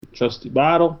Trusty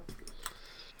bottle.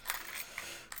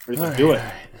 Ready to do it. All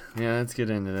right. Yeah, let's get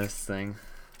into this thing.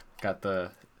 Got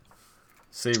the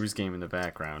Sabres game in the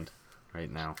background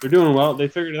right now. They're doing well. They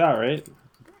figured it out, right?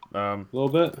 A little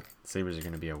bit. Sabres are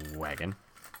going to be a wagon.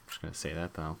 I'm just going to say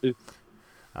that, though.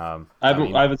 I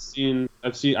haven't seen.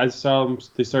 I saw them.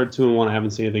 They started 2-1. I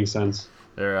haven't seen anything since.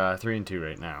 They're 3-2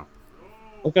 right now.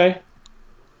 Okay.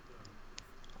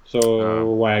 So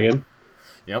wagon.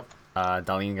 Yep.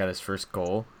 Darlene got his first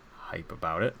goal. Hype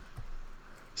about it.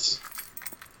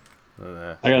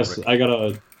 I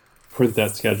gotta print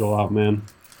that schedule out, man.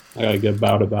 I gotta get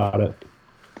about it.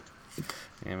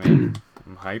 Yeah, man.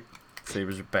 I'm hyped.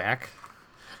 Sabres are back.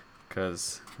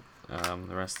 Because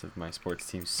the rest of my sports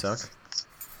teams suck.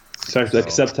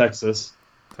 Except Texas.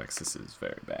 Texas is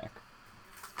very back.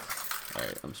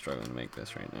 Alright, I'm struggling to make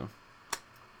this right now.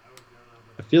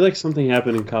 I feel like something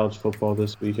happened in college football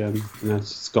this weekend, and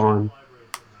it's gone.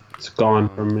 It's gone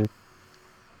from me.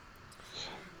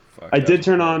 I did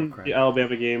turn on the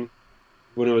Alabama game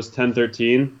when it was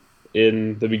 10-13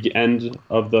 in the end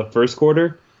of the first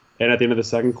quarter, and at the end of the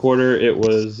second quarter, it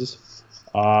was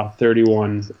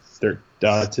 31-10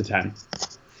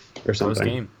 or something. Close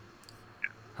game.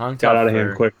 Got out of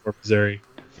hand quick for Missouri.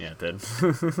 Yeah, it did.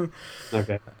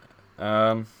 Okay.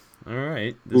 All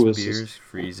right. This beer's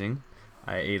freezing.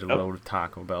 I ate a load of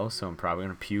Taco Bell, so I'm probably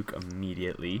gonna puke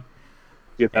immediately.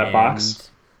 Get that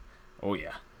box. Oh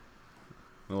yeah.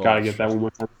 Gotta get that one more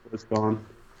time before it's gone.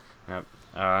 Yep.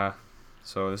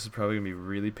 So this is probably gonna be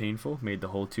really painful. Made the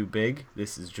hole too big.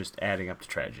 This is just adding up to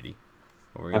tragedy.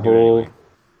 But we're gonna do it anyway.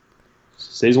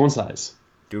 Stays one size.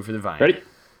 Do it for the vine. Ready?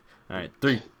 All right.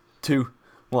 3, 2,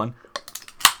 1.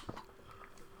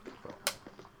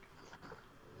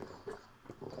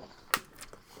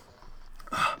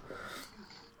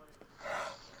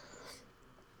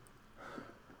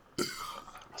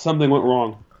 Something went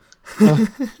wrong.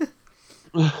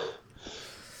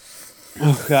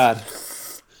 Oh God.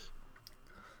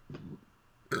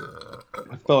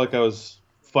 I felt like I was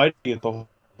fighting it the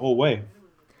whole way.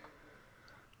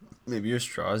 Maybe your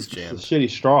straw's jammed. It's a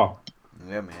shitty straw.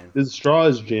 Yeah, man. This straw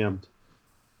is jammed.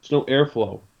 There's no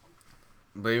airflow.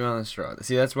 Blame on the straw.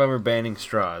 See, that's why we're banning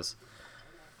straws.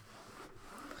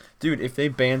 Dude, if they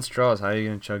ban straws, how are you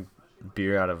going to chug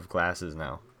beer out of glasses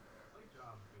now?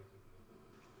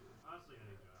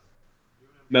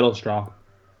 Metal straw.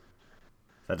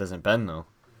 That doesn't bend, though.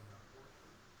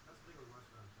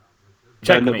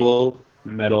 Bendable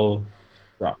metal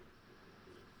straw.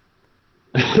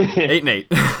 8-8.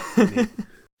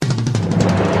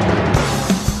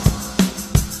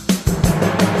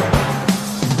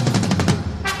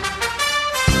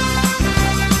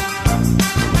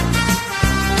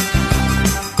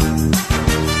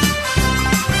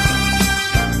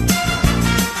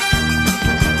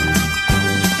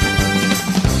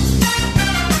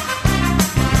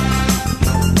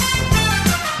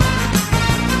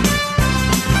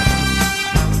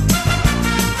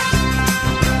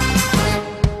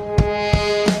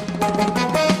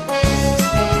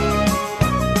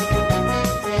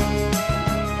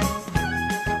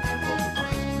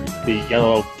 The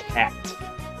yellow cat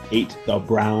ate the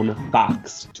brown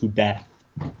fox to death.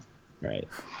 Right.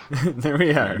 There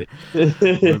we are.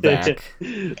 We're back.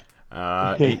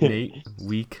 8-8,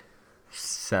 week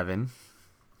 7.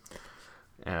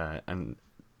 An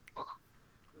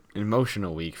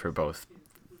emotional week for both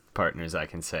partners, I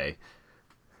can say.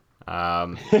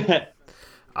 I'm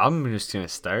just going to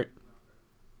start.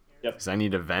 Yep. Because I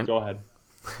need a vent. Go ahead.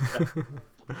 Yep.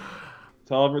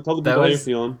 Tell the people how you're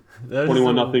feeling.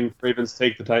 21-0. Ravens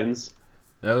take the Titans.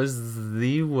 That was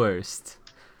the worst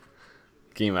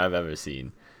game I've ever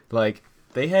seen. Like,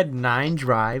 they had 9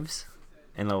 drives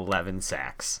and 11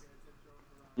 sacks.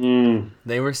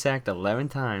 They were sacked 11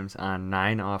 times on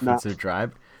 9 offensive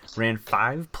drives. Ran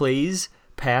 5 plays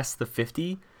past the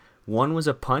 50. 1 was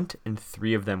a punt, and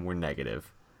 3 of them were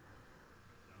negative.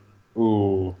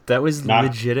 Ooh. That was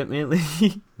legitimately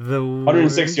the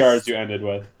 106 worst. yards you ended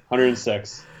with.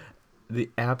 106. The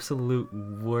absolute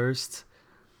worst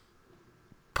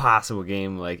possible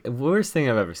game. Like, worst thing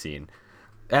I've ever seen.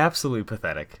 Absolutely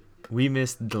pathetic. We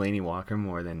missed Delaney Walker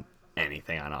more than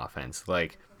anything on offense.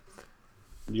 Like,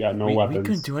 you got no weapons. We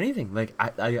couldn't do anything. Like,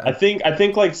 I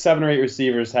think like 7 or 8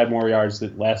 receivers had more yards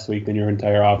last week than your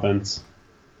entire offense.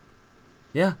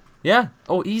 Yeah.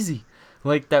 Oh, easy.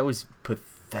 Like, that was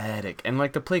pathetic. And,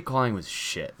 like, the play calling was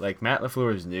shit. Like, Matt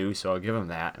LaFleur is new, so I'll give him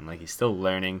that. And, like, he's still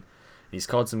learning. He's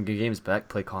called some good games, but that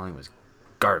play calling was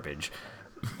garbage.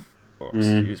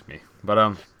 Excuse me.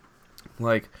 But,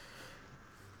 like,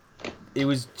 it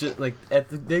was just, like,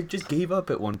 they just gave up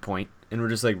at one point. and we're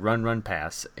just like run,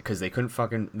 pass because they couldn't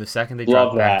fucking. The second they Love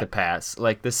dropped back that. to pass,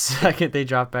 like the second they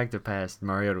dropped back to pass,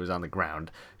 Mariota was on the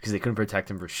ground because they couldn't protect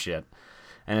him for shit.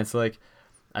 And it's like,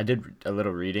 I did a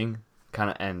little reading, kind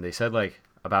of, and they said like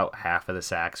about half of the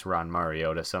sacks were on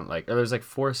Mariota. Some like there's like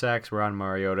 4 sacks were on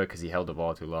Mariota because he held the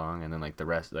ball too long, and then like the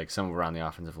rest, like some were on the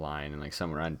offensive line, and like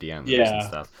some were on Deion Lewis and Yeah,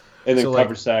 stuff. and then So like,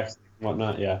 coverage sacks and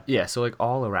whatnot. Yeah, yeah, so like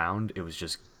all around, it was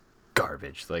just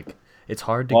garbage. Like it's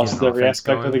hard to get lost an every offense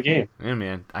aspect of going. the game. Yeah,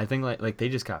 man, I think like they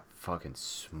just got fucking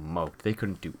smoked. They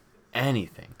couldn't do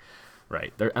anything,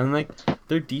 right?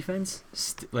 Their defense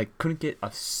like couldn't get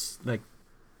like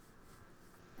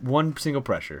one single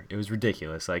pressure. It was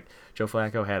ridiculous. Like Joe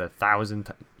Flacco had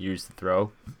 1,000 years to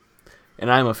throw, and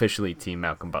I'm officially team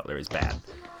Malcolm Butler is bad.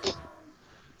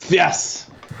 Yes,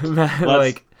 let's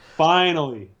Like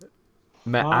finally.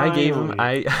 Matt, I gave him.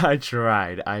 I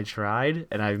tried,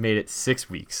 and I've made it 6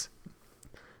 weeks.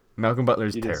 Malcolm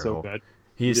Butler's You did so terrible. good.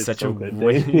 He You is did such so a good,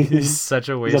 he's such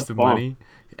a He's a waste of bum. money,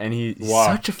 and he's Wow.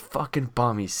 such a fucking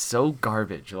bum. He's so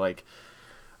garbage. Like,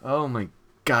 oh my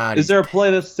god. Is there a play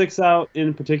that sticks out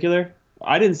in particular?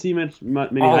 I didn't see many All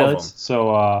of highlights, them.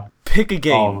 so Pick a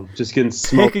game. all of them. Just getting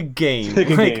smoked. Pick a game. Pick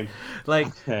a like, game. Like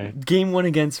Okay. game 1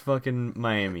 against fucking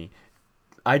Miami.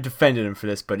 I defended him for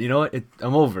this, but you know what?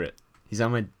 I'm over it. He's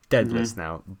on my dead list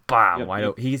now. Bam!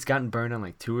 Yep. He's gotten burned on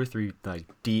like 2 or 3 like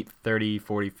deep 30,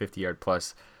 40, 50 yard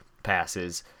plus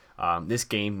passes. This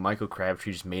game, Michael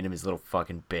Crabtree just made him his little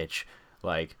fucking bitch.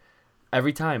 Like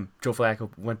every time Joe Flacco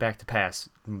went back to pass,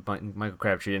 Michael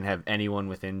Crabtree didn't have anyone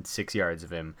within 6 yards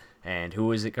of him. And who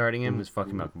was it guarding him? It was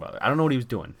fucking Malcolm Butler. I don't know what he was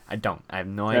doing. I have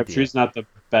no idea. Crabtree's not the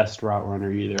best route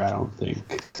runner either, I don't think.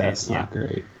 That's not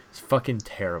great. It's fucking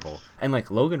terrible. And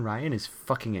like Logan Ryan is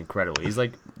fucking incredible. He's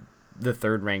like the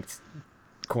 3rd ranked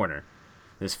corner.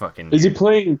 This fucking Is he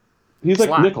playing? He's like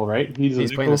slot. nickel, right?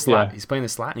 He's playing the slot. Yeah. He's playing the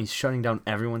slot, and he's shutting down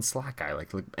everyone's slot guy.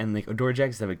 And Adore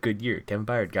Jackson have a good year. Kevin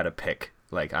Byard got a pick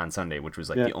like on Sunday, which was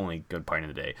like the only good part of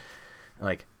the day.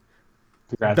 Like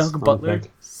Congrats Malcolm on the Butler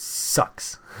pick.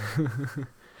 sucks.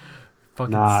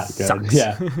 Fucking Not good. sucks.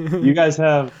 Yeah. You guys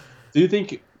have. Do you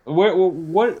think?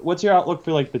 What's your outlook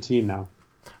for like the team now?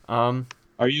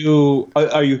 Are you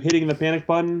hitting the panic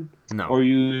button? No. Or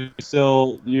you're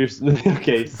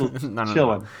okay? Still No.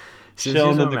 chilling. Here's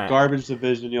Chilling where in the I'm at. garbage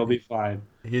division, you'll be fine.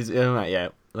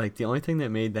 Like the only thing that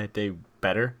made that day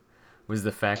better was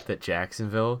the fact that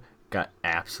Jacksonville got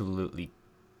absolutely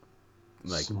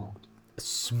like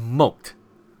smoked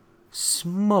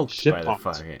Shit by pumped.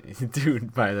 the fucking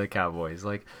dude by the Cowboys.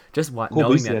 Like just Cool,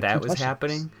 knowing Beast had that 2 was touchdowns.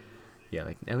 happening. Yeah,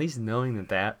 like at least knowing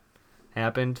that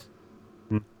happened,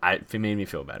 it made me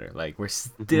feel better. Like we're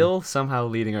still somehow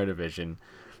leading our division.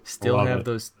 Still Love have it.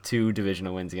 those 2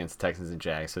 divisional wins against the Texans and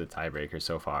Jags for the tiebreaker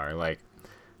so far. Like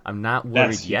I'm not worried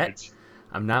That's yet. huge.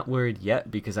 I'm not worried yet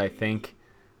because I think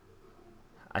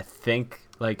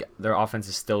like their offense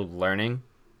is still learning.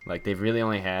 Like they've really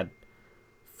only had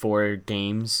 4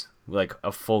 games, like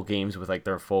a full games with like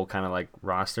their full kind of like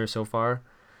roster so far.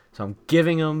 So I'm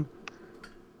giving them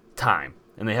time.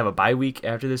 And they have a bye week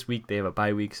after this week. They have a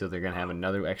bye week, so they're going to have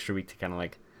another extra week to kind of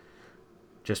like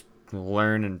just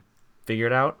learn and figure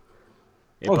it out.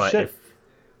 Oh, shit.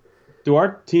 Do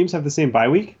our teams have the same bye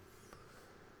week?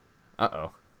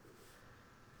 Uh-oh.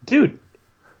 Dude,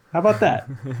 how about that?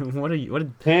 What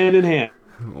Hand in hand.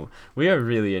 we are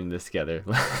really in this together.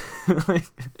 Like,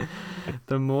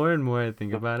 the more and more I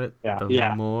think about it,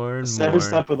 the more and more. Every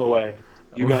step of the way.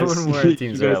 You guys, more and more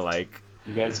teams are like.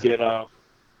 You guys get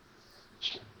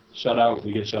shut out.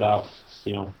 We get shut out.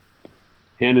 You know,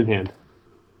 hand in hand.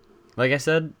 Like I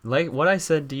said, like what I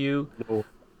said to you No.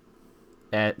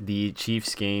 at the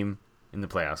Chiefs game in the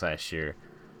playoffs last year,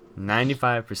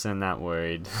 95% not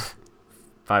worried,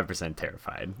 5%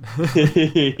 terrified.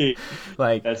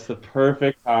 Like That's the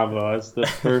perfect combo. That's the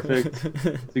perfect.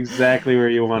 It's exactly where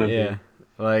you want to yeah,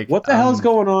 be. like What the hell's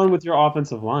going on with your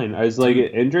offensive line? Is like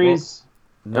injuries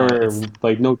no, or it's-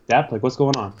 like no depth? Like what's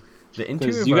going on? the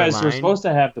interior Because of you our guys line, were supposed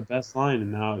to have the best line,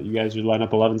 and now you guys are lining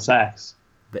up 11 sacks.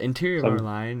 the interior of So- our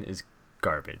line is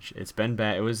garbage. It's been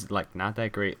bad. It was like not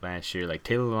that great last year. Like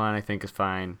Taylor Lewan, I think is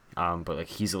fine, but like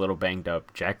he's a little banged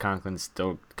up. Jack Conklin's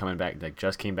still coming back. Like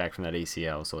just came back from that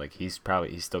ACL, so like he's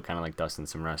still kind of like dusting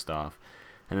some rust off.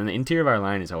 And then the interior of our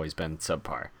line has always been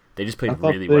subpar. They just I played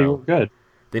thought really they well. were good.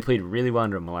 They played really well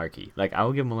under Malarkey. Like I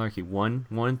will give Malarkey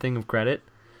one thing of credit.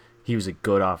 He was a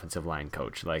good offensive line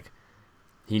coach. Like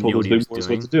he Told knew what those he big was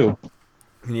boys doing. what to do.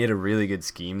 And he had a really good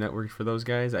scheme that worked for those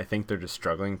guys. I think they're just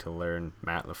struggling to learn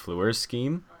Matt LaFleur's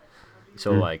scheme.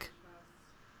 So like,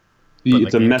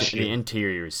 It's a the, mesh. the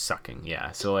interior is sucking.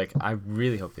 Yeah. So like, I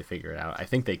really hope they figure it out. I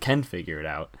think they can figure it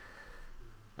out.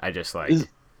 I just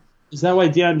Is that why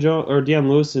Deion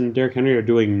Lewis and Derrick Henry are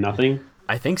doing nothing?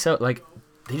 I think so. Like,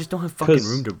 they just don't have fucking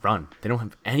room Because to run. They don't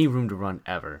have any room to run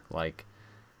ever. Like,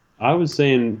 I was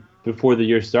saying before the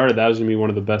year started that was gonna be one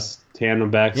of the best tandem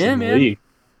backs yeah, in the man. league.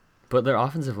 But their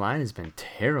offensive line has been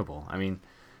terrible. I mean,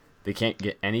 they can't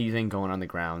get anything going on the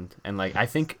ground. And, like, I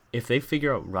think if they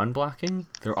figure out run blocking,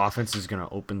 their offense is going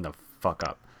to open the fuck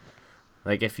up.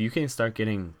 Like, if you can start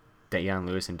getting Deion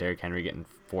Lewis and Derrick Henry getting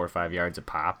 4 or 5 yards a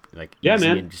pop, like, Yeah, easy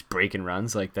man, and just breaking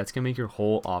runs, like, that's going to make your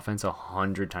whole offense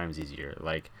 100 times easier.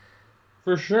 Like,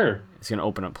 for sure, it's going to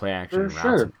open up play for action routes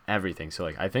sure. and everything. So,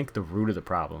 like, I think the root of the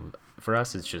problem for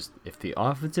us is just if the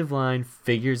offensive line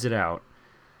figures it out,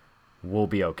 we'll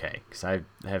be okay. Because I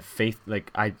have faith.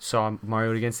 Like, I saw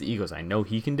Mariota against the Eagles. I know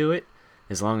he can do it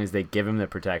as long as they give him the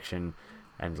protection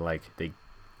and, like, they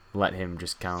let him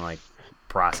just kind of, like,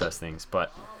 process things.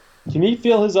 But Can he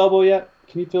feel his elbow yet?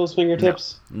 Can he feel his no.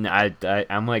 fingertips? No,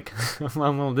 I'm like,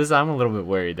 I'm a little bit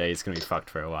worried that he's going to be fucked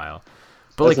for a while.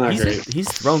 But, That's like, not great.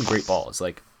 he's thrown great balls.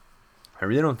 Like, I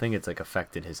really don't think it's, like,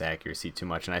 affected his accuracy too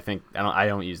much. And I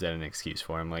don't use that as an excuse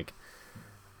for him. Like,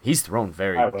 he's thrown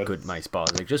very I would. good, nice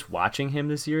balls. Like, just watching him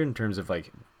this year in terms of,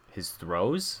 like, his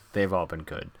throws, they've all been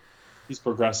good. He's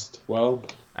progressed well.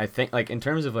 I think, like, in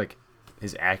terms of, like,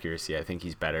 his accuracy, I think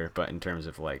he's better. But in terms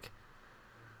of, like,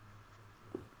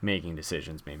 making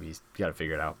decisions, maybe he's got to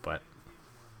figure it out. But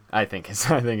I think his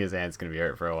hand's gonna be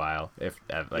hurt for a while. If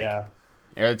like, Yeah.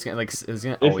 or it's gonna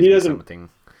If always he be doesn't, something.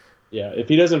 yeah, if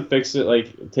he doesn't fix it,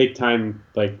 like take time,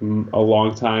 like a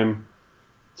long time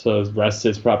to rest,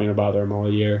 it's probably gonna bother him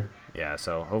all year. Yeah,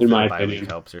 so In hopefully my the bye week opinion.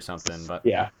 helps or something. But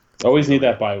Yeah, always need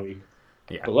hopefully, that bye week.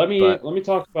 yeah. But let me But let me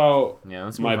talk about yeah,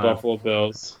 let's my move on. Buffalo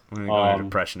Bills. I'm gonna go into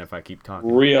depression if I keep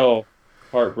talking. Real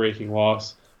heartbreaking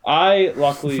loss. I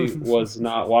luckily was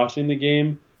not watching the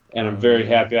game, and I'm very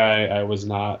happy I was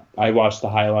not. I watched the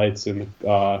highlights and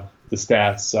the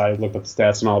stats. I looked up the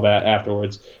stats and all that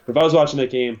afterwards. But if I was watching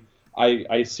that game,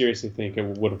 I seriously think it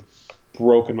would have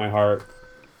broken my heart.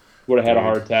 Would have had a Dude.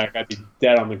 heart attack. I'd be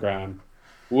dead on the ground.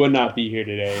 Would not be here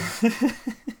today.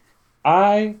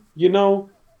 You know,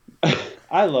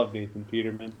 I love Nathan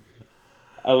Peterman.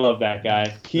 I love that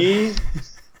guy.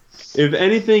 If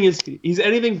anything, he's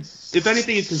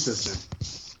consistent.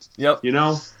 Yep. You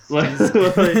know, like,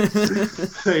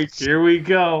 here we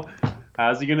go.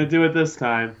 How's he gonna do it this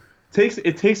time?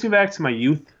 It takes me back to my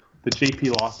youth, the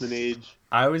JP Lossman age.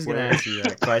 I was gonna ask you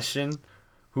that question.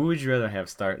 Who would you rather have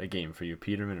start a game for you,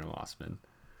 Peterman or Lossman?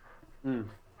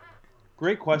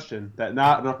 Great question that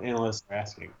not enough analysts are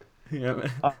asking. Yeah.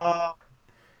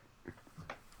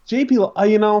 JP,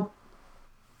 you know,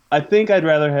 I think I'd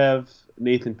rather have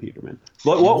Nathan Peterman.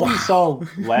 But what we saw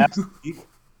last week,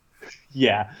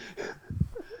 yeah.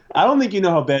 I don't think you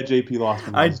know how bad JP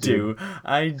Lossman was.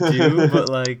 I do, but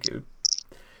like,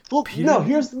 well, no.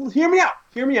 Hear me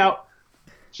out.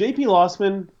 JP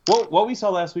Lossman, what we saw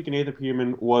last week in Nathan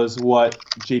Peterman was what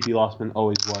JP Lossman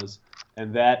always was,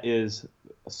 and that is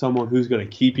someone who's going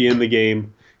to keep you in the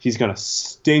game. He's going to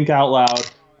stink out loud,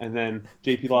 and then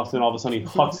JP Lossman all of a sudden he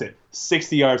hucks it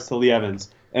 60 yards to Lee Evans,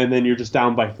 and then you're just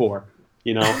down by 4,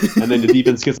 you know, and then the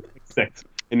defense gets 6,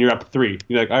 and you're up 3.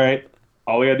 You're like, all right,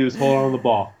 all we got to do is hold on to the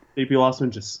ball. JP Lossman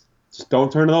just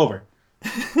don't turn it over.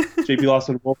 JP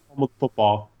Lossman will fumble the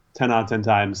football 10 out of 10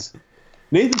 times.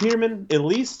 Nathan Peterman, at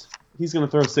least he's going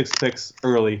to throw 6 picks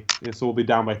early, and so we'll be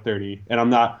down by 30. And I'm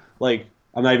not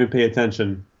even paying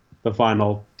attention the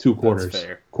final 2 quarters,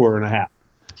 quarter and a half.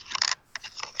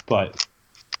 But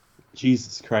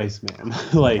Jesus Christ, man,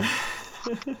 like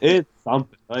it's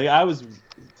something. Like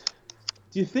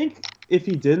do you think if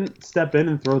he didn't step in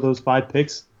and throw those 5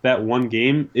 picks that one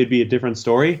game, it'd be a different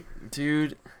story?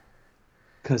 Dude,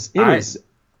 because it is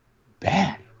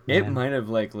bad. It might have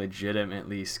like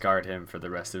legitimately scarred him for the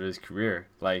rest of his career.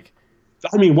 Like,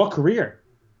 I mean, what career?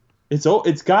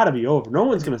 It's got to be over. No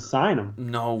one's gonna sign him.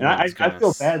 No and I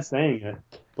feel bad saying it.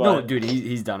 But no, dude,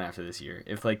 he's done after this year.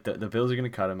 If like the Bills are gonna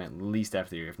cut him at least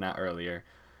after the year, if not earlier,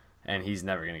 and he's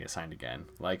never gonna get signed again.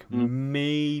 Like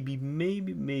maybe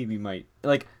might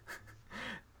like.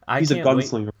 He's a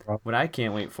gunslinger, bro. What I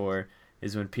can't wait for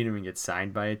is when Peterman gets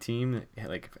signed by a team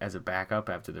like as a backup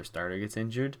after their starter gets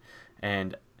injured,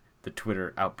 and the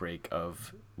Twitter outbreak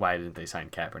of why didn't they sign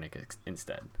Kaepernick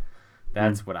instead.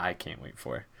 That's what I can't wait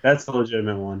for. That's a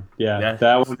legitimate one. Yeah,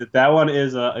 that one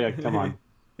is come on.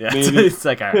 Yeah, maybe, it's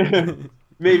like all right.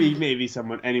 maybe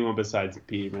anyone besides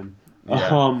Peterman.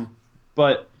 Yeah.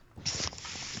 But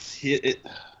I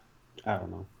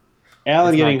don't know.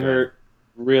 Allen getting hurt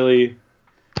really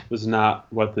was not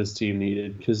what this team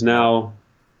needed, because now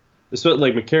it's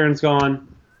like McCarron's gone,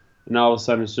 and now all of a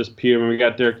sudden it's just Peterman. We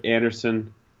got Derek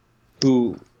Anderson,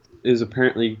 who is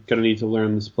apparently going to need to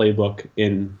learn this playbook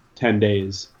in 10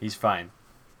 days. He's fine.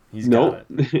 He's Nope.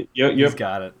 got it. He's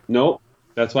got it. Nope.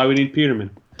 That's why we need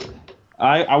Peterman.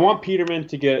 I want Peterman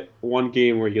to get one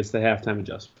game where he gets the halftime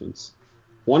adjustments.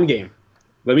 One game.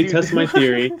 Let me test my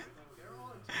theory.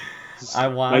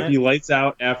 Might be lights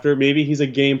out after. Maybe he's a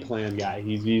game plan guy.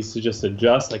 He's used to just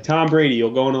adjust. Like Tom Brady,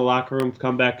 you'll go in the locker room,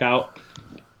 come back out,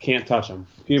 can't touch him.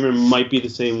 Peterman might be the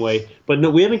same way. But no,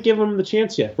 we haven't given him the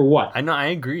chance yet. For what? I know, I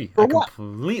agree. For I what?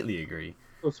 completely agree.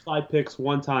 Those 5 picks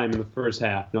one time in the first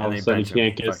half. And all of a they sudden, you bench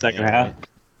can't him get a second half.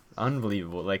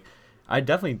 Unbelievable. Like, I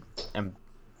definitely am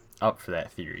up for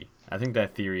that theory. I think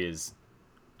that theory is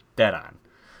dead on.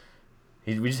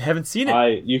 We just haven't seen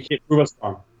it. You can't prove us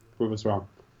wrong. Prove us wrong.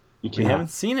 You can't. We haven't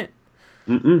seen it.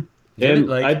 And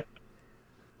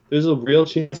there's a real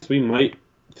chance we might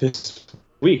this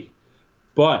week.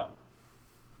 But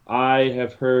I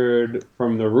have heard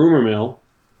from the rumor mill,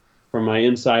 from my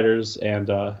insiders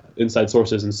and inside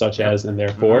sources and such as, and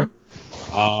therefore,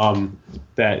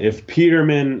 that if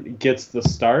Peterman gets the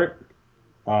start,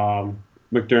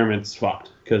 McDermott's fucked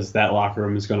because that locker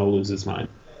room is going to lose its mind.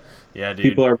 Yeah, dude.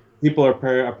 People are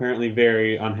apparently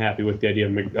very unhappy with the idea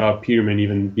of Peterman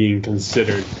even being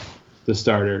considered the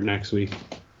starter next week.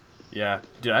 Yeah,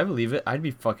 dude, I believe it. I'd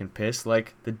be fucking pissed.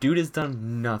 Like, the dude has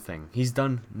done nothing. He's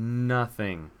done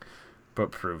nothing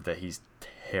but prove that he's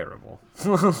terrible.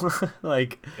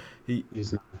 Like,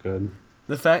 he's not good.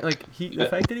 The fact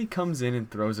that he comes in and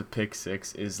throws a pick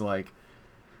six is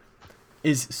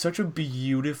such a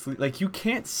beautifully, like, you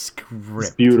can't script.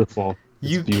 It's beautiful.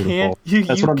 You beautiful. Can't.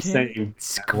 That's what I'm can't saying.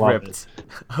 Script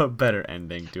a better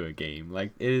ending to a game.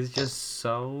 Like, it is just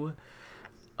so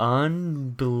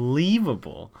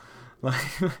unbelievable.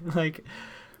 Like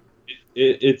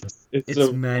it's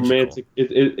a magical. romantic.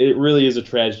 It really is a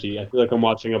tragedy. I feel like I'm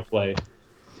watching a play.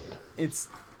 It's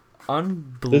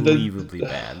unbelievably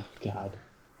bad. God,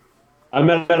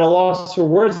 I'm at a loss for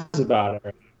words about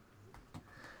it.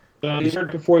 He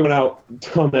heard before he went out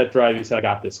on that drive. He said, "I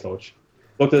got this, coach."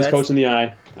 Looked at his coach in the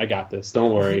eye. I got this.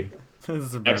 Don't worry.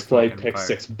 Next play, pick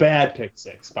six. Bad pick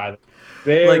six, by the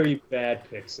way. Very bad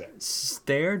pick six.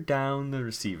 Stare down the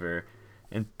receiver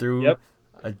and threw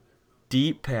a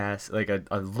deep pass, like a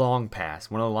long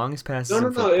pass. One of the longest passes in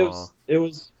football. It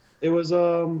was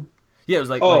yeah, it was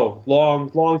like long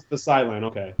to the sideline.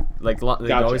 Okay. Like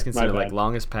they always consider like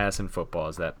longest pass in football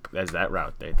as that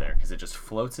route right there because it just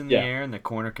floats in the air and the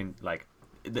corner can like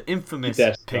the infamous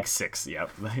pick six. Yep.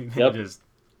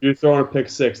 You're throwing a pick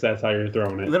six. That's how you're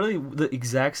throwing it. Literally the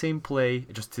exact same play,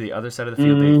 just to the other side of the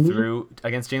field. They threw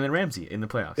against Jalen Ramsey in the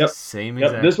playoffs. Yep. Same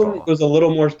exact. This one was a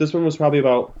little more. This one was probably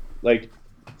about like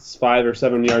 5 or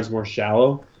 7 yards more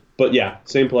shallow. But yeah,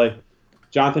 same play.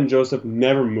 Jonathan Joseph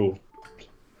never moved.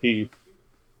 He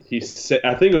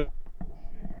I think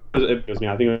it was me.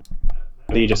 I think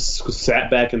he just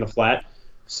sat back in the flat,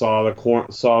 saw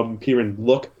Peterman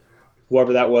look,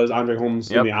 whoever that was, Andre Holmes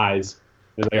in the eyes.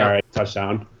 He was like, all right,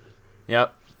 touchdown.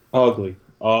 Yep. Ugly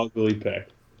pick.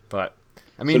 But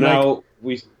I mean, so now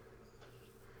we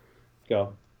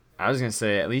go. I was gonna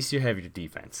say, at least you have your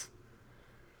defense.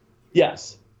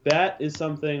 Yes, that is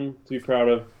something to be proud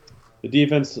of. The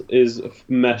defense is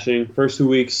meshing. First 2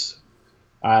 weeks,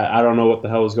 I don't know what the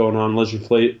hell was going on.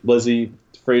 Leslie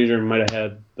Frazier might have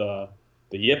had the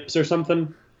yips or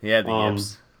something. Yeah, the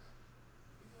yips.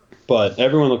 But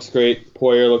everyone looks great.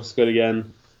 Poyer looks good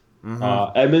again.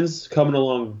 Edmonds coming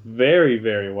along very,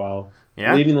 very well.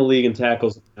 Yeah. Leading the league in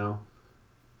tackles now.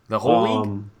 The whole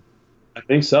league? I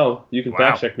think so. You can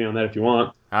fact check me on that if you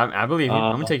want. I believe you.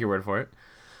 I'm going to take your word for it.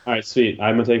 All right, sweet.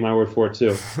 I'm going to take my word for it,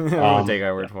 too. I'm going to take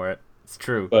our word for it. It's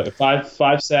true. But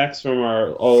five sacks from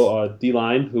our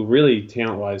D-line, who really,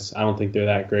 talent-wise, I don't think they're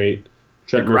that great.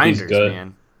 Trent Murphy's good.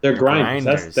 Man. They're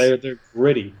grinders. They're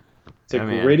gritty. It's a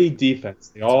gritty defense.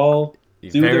 They all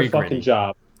do their fucking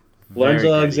job.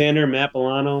 Lorenzo Alexander, Matt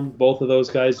Milano, both of those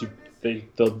guys,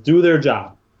 they'll do their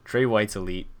job. Trey White's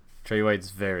elite. Trey White's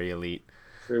very elite.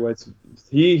 Trey White's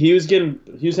he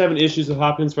was having issues with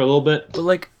Hopkins for a little bit, but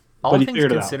like all things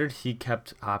considered, he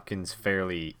kept Hopkins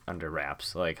fairly under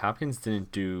wraps. Like Hopkins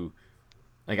didn't do,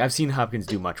 like I've seen Hopkins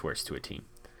do much worse to a team.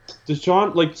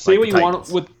 Deshaun, say what you want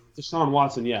with Deshaun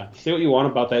Watson, say what you want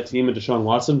about that team and Deshaun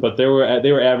Watson, but they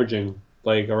were averaging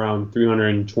like around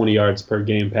 320 yards per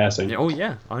game passing. Oh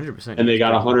yeah, 100%. And they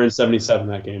got 177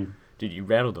 that game. Dude, you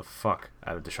rattled the fuck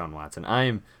out of Deshaun Watson.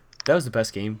 That was the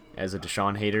best game as a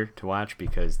Deshaun hater to watch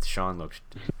because Deshaun looked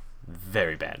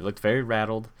very bad. He looked very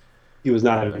rattled. He was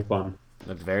not having fun.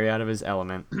 Looked very out of his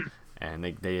element, and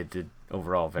they did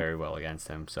overall very well against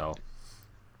him. So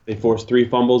they forced 3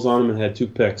 fumbles on him and had 2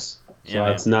 picks. So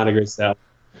that's not a great stat.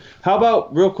 How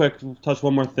about real quick? Touch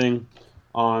one more thing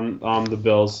on the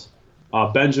Bills.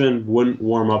 Benjamin wouldn't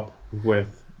warm up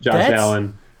with Josh That's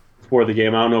Allen before the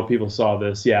game. I don't know if people saw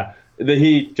this. Yeah,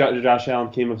 Josh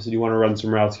Allen came up and said, "You want to run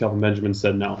some routes?" Kelvin Benjamin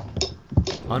said no.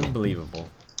 unbelievable.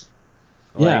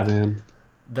 Yeah, Like, man.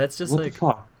 that's just What the like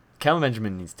fuck? Calvin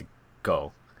Benjamin needs to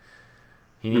go.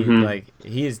 Mm-hmm.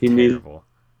 He is He needs terrible.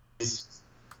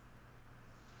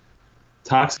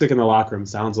 toxic in the locker room.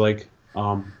 Sounds like,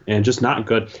 and just not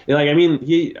good. Like, I mean,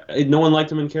 no one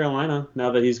liked him in Carolina.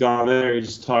 Now that he's gone there, he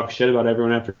just talks shit about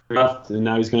everyone after he left, and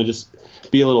now he's gonna just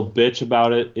be a little bitch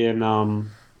about it in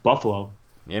Buffalo.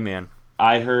 Yeah, man.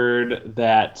 I heard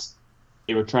that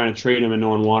they were trying to trade him and no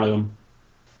one wanted him,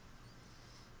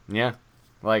 Yeah,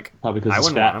 like probably because I he's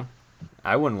wouldn't want fat. him.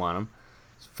 I wouldn't want him.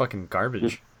 It's fucking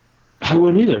garbage. I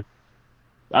wouldn't either.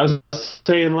 I was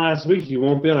saying last week he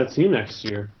won't be on a team next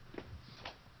year,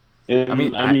 I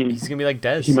mean, and I he's mean gonna be like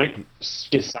he Dez. might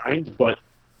get signed, but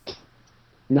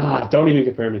nah, don't even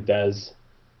compare him to Dez.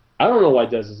 I don't know why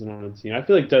Dez isn't on the team. I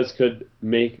feel like Dez could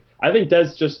make. I think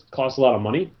Dez just costs a lot of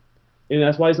money, and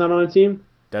that's why he's not on a team.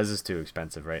 Dez is too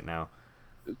expensive right now.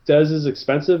 Dez is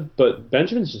expensive, but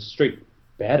Benjamin's just straight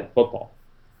bad at football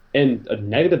and a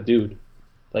negative dude.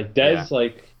 Like Yeah, Dez,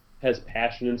 like has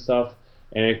passion and stuff,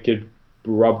 and it could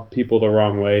rub people the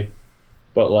wrong way.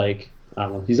 But like, I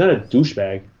don't know, he's not a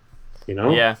douchebag, you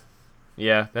know? yeah,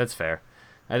 yeah. That's fair.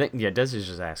 I think Dez is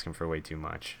just asking for way too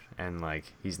much, and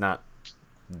like he's not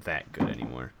that good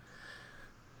anymore.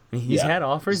 I mean, he's Yeah, had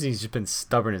offers. just He's just been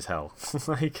stubborn as hell.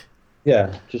 Like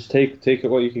yeah, just take it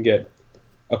what you can get.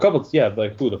 A couple, yeah,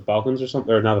 like who, the Falcons or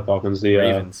something, or not the Falcons,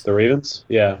 Ravens. the Ravens.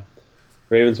 Yeah,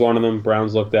 Ravens wanted them.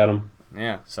 Browns looked at them.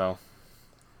 Yeah. So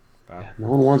Yeah, no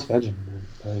one wants Benjamin. Man.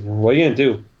 But, you know, what are you gonna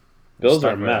do? they're Bills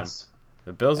are a stuck with him. mess.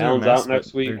 The Bills are a Allen's out mess, but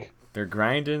next they're week. they're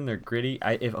grinding. They're gritty.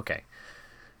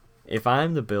 If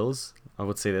I'm the Bills, I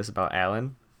would say this about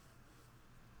Allen: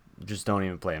 just don't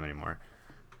even play him anymore.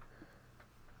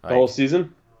 The whole Like,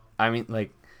 season. I mean,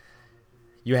 like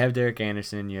you have Derek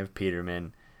Anderson, you have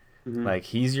Peterman. Hmm. Like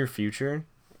he's your future.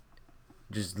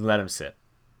 Just let him sit.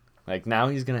 Like now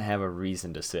he's gonna have a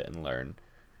reason to sit and learn.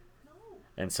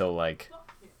 And so like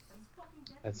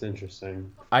That's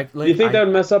interesting. I Do you like think I that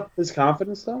would mess up his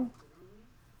confidence though?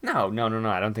 no.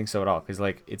 I don't think so at all. Cause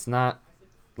like it's not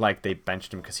like they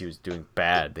benched him because he was doing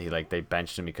bad. They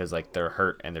benched him because like they're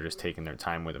hurt and they're just taking their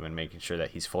time with him and making sure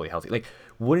that he's fully healthy. Like,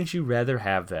 wouldn't you rather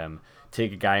have them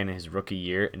take a guy in his rookie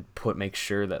year and make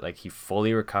sure that like he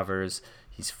fully recovers,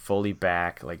 he's fully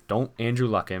back. Like, don't Andrew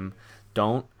Luck him,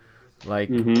 don't like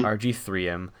Mm-hmm. RG3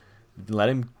 him, let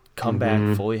him come back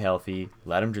Mm-hmm. fully healthy,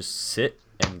 let him just sit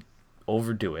and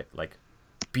overdo it. Like,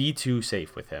 be too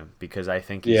safe with him because I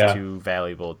think he's Yeah. too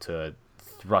valuable to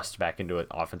thrust back into an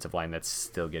offensive line that's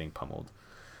still getting pummeled.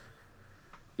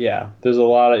 Yeah. There's a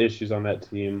lot of issues on that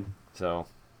team. So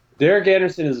Derek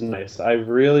Anderson is nice. I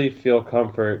really feel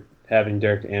comfort having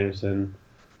Derek Anderson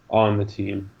on the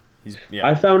team. he's yeah,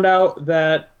 I found out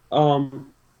that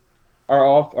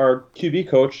our QB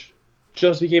coach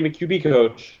just became a QB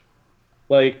coach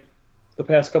like the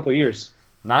past couple of years.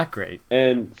 not great.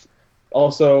 And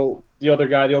also the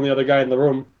only other guy in the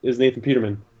room is Nathan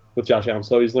Peterman with Josh Allen.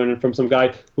 So he's learning from some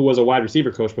guy who was a wide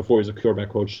receiver coach before he was a quarterback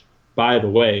coach, by the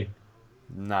way.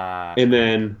 Not And great.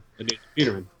 then Nathan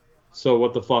Peterman. So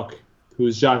what the fuck?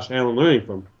 Who's Josh Allen learning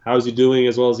from? How is he doing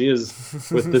as well as he is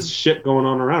with this shit going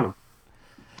on around him?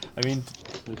 I mean,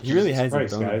 he really Jesus hasn't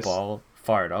Christ, thrown the guys. ball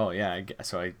far at all. Yeah,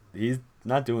 he's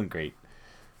not doing great.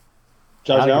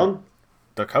 Josh Not a good Allen?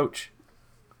 the coach.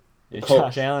 The Josh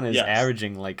coach. Allen is Yes.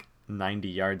 averaging like 90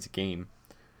 yards a game.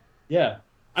 Yeah.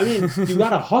 I mean, you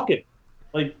gotta huck it.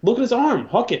 Like, look at his arm.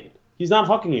 Huck it. He's not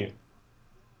hucking it.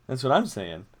 That's what I'm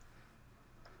saying.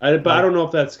 But I Like, don't know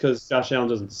if that's because Josh Allen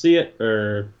doesn't see it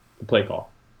or the play call.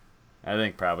 I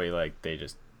think probably like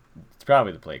it's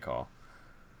probably the play call.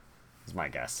 Is my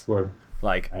guess. Or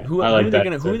Like I who like are they that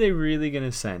gonna who too. are they really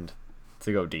gonna send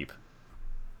to go deep?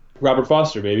 Robert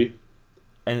Foster, baby.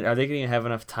 And are they gonna have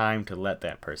enough time to let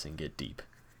that person get deep?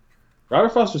 Robert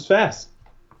Foster's fast.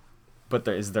 But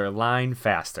is their line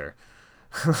faster?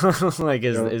 Like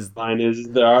Line is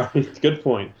there are good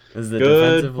point. is the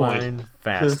Good defensive point. line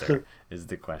faster? Is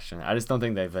the question. I just don't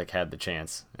think they've like had the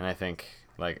chance, and I think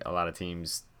like a lot of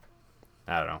teams,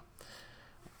 I don't know.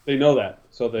 They know that,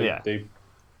 so Yeah, they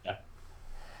yeah.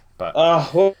 but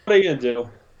What are you gonna do?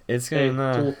 it's Hey,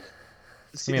 gonna the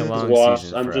it's gonna be a season's long washed.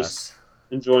 season I'm for just us.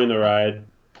 enjoying the ride.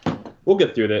 We'll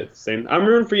get through that. Same. I'm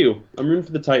rooting for you. I'm rooting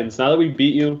for the Titans. Now that we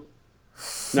beat you,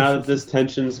 now that this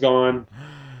tension's gone, Yeah,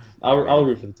 I'll man,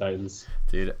 root for the Titans.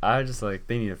 dude, I just like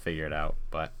they need to figure it out,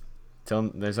 but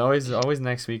There's always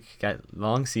next week. Got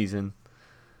long season.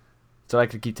 So I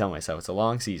could keep telling myself it's a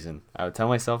long season. I would tell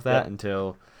myself that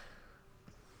until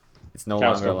it's no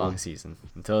longer a long season.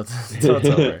 Until it's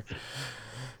over.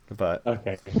 But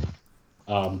okay.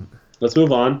 Let's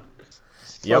move on.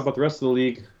 Let's Yep. talk about the rest of the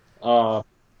league.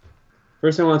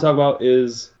 First thing I want to talk about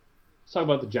is let's talk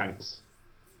about the Giants.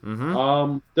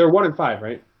 Mm-hmm. They're 1-5,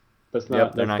 right? That's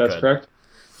not They're not that's good. correct.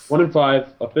 1-5,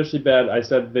 officially bad. I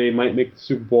said they might make the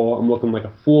Super Bowl. I'm looking like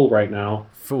a fool right now.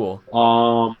 Fool.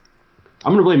 I'm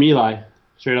gonna blame Eli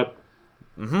straight up.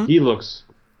 Mm-hmm. He looks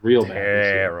real bad this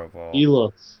year. Terrible. He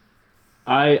looks.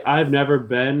 I've never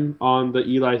been on the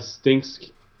Eli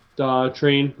stinks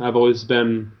train. I've always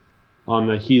been on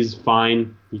the he's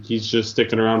fine. He's just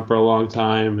sticking around for a long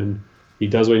time and he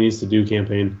does what he needs to do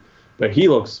campaign. But he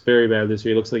looks very bad this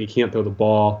year. He looks like he can't throw the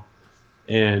ball.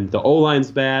 And the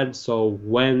O-line's bad, so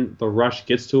when the rush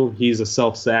gets to him, he's a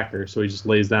self-sacker, so he just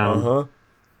lays down. Uh-huh.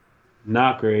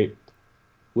 Not great.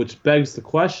 Which begs the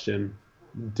question,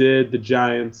 did the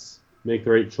Giants make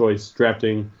the right choice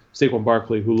drafting Saquon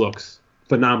Barkley, who looks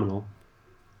phenomenal,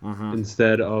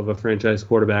 instead of a franchise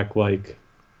quarterback like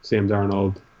Sam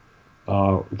Darnold,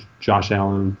 Josh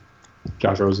Allen,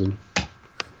 Josh Rosen,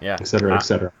 et cetera, et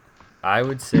cetera? I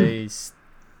would say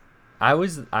I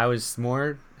was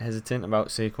more hesitant about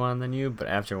Saquon than you, but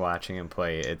after watching him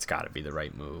play, it's got to be the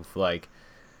right move. Like,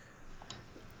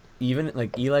 even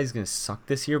like Eli's gonna suck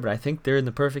this year, but I think they're in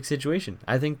the perfect situation.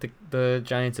 I think the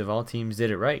Giants of all teams did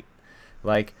it right.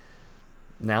 Like,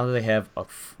 now that they have a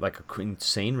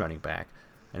insane running back,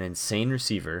 an insane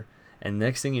receiver, and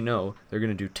next thing you know, they're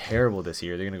gonna do terrible this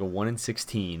year. They're gonna go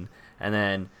 1-16, and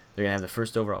then they're gonna have the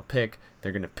first overall pick.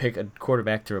 They're gonna pick a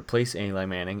quarterback to replace Eli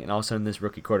Manning, and all of a sudden, this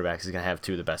rookie quarterback is gonna have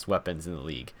two of the best weapons in the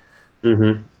league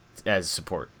as a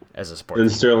support.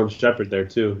 And Sterling Shepard there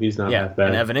too. He's not that bad.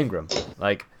 And Evan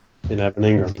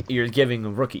Ingram, you're giving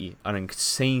a rookie an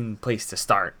insane place to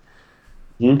start.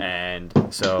 And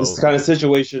so this is the kind of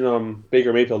situation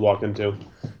Baker Mayfield walked into.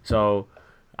 So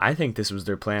I think this was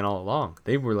their plan all along.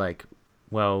 They were like,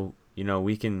 well,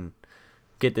 we can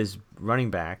get this running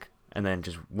back and then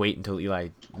just wait until Eli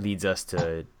leads us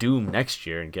to doom next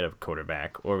year and get a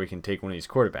quarterback, or we can take one of these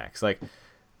quarterbacks. Like,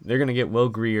 they're going to get Will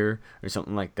Grier or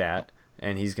something like that,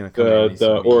 and he's going to come in.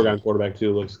 The Oregon quarterback,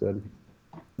 too, looks good.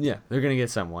 Yeah, they're going to get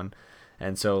someone.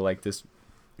 And so, like, this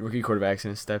rookie quarterback's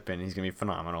going to step in. He's going to be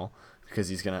phenomenal because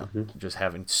he's going to just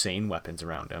have insane weapons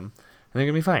around him, and they're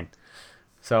going to be fine.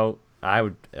 So I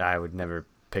would never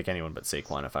pick anyone but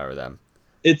Saquon if I were them.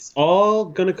 It's all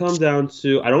going to come down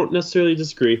to, I don't necessarily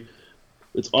disagree,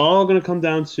 it's all going to come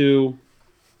down to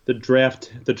the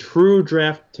true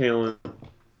draft talent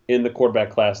in the quarterback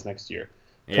class next year.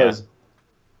 Because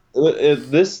they're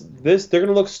going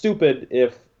to look stupid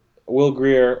if Will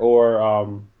Grier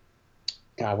or,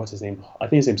 what's his name? I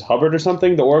think his name's Hubbard or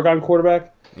something, the Oregon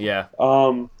quarterback. Yeah.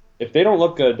 If they don't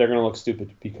look good, they're going to look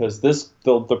stupid because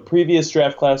the previous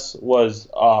draft class was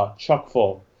chock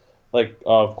full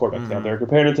of quarterbacks out there.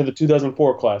 Compared it to the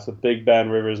 2004 class with Big Ben,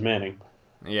 Rivers, Manning.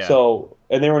 Yeah. So,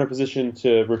 and they were in a position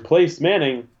to replace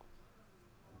Manning,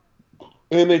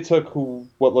 and then they took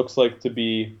what looks like to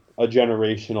be a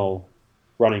generational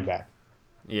running back.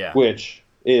 Yeah. Which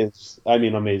is,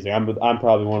 amazing. I'm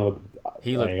probably one of the.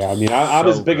 He looked. I'm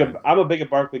as big I'm a big a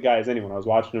Barkley guy as anyone. I was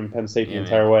watching him in Penn State the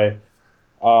entire way.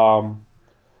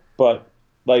 But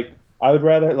I would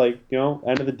rather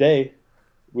end of the day,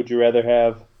 would you rather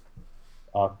have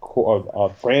a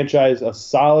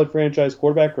solid franchise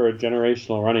quarterback or a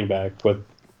generational running back let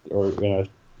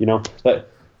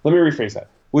me rephrase that.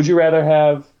 Would you rather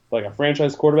have a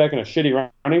franchise quarterback and a shitty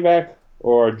running back,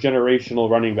 or a generational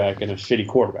running back and a shitty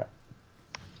quarterback?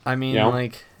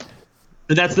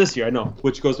 But that's this year, I know,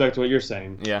 which goes back to what you're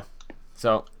saying. Yeah.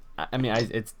 So I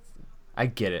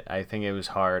get it. I think it was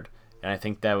hard, and I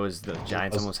think that was the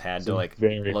Giants almost had to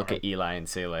look at Eli and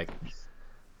say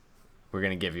we're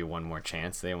gonna give you one more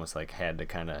chance. They almost had to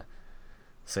kind of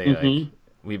say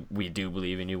we do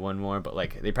believe in you one more, but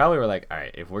they probably were all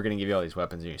right, if we're gonna give you all these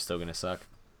weapons and you're still gonna suck,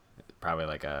 probably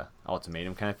a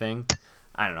ultimatum kind of thing.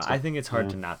 I don't know. I think it's hard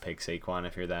to not pick Saquon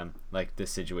if you're them,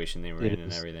 this situation they were in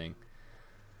and everything.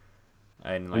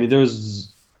 And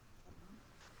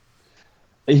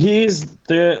he's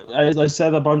there. I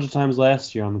said a bunch of times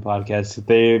last year on the podcast.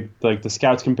 They the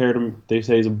scouts compared him. They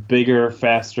say he's a bigger,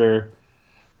 faster.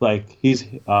 He's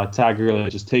Todd Gurley.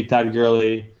 Just take Todd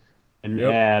Gurley and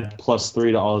add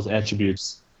 +3 to all his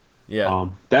attributes. Yeah.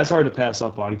 That's hard to pass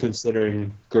up on,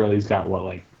 considering Gurley's got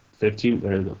 15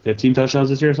 touchdowns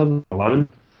this year or something? 11.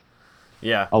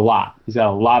 Yeah. A lot. He's got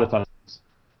a lot of touchdowns.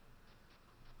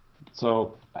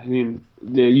 So you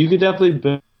could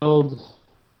definitely the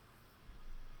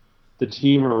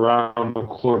team around the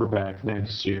quarterback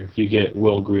next year if you get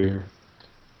Will Greer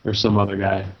or some other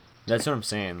guy. That's what I'm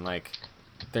saying. Like,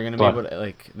 they're gonna be But able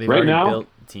to they've right already now, built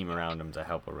a team around him to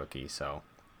help a rookie. So,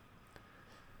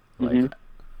 like,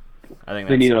 I think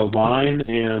they that's need a line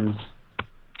and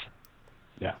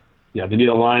they need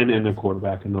a line and a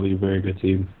quarterback, and they'll be a very good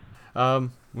team. We're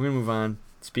gonna move on.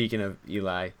 Speaking of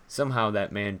Eli, somehow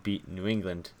that man beat New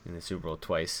England in the Super Bowl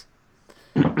twice.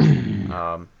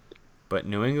 But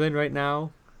New England right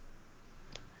now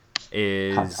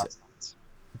is,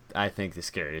 I think, the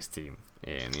scariest team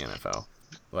in the NFL.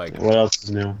 Like, what else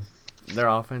is new? their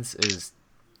offense is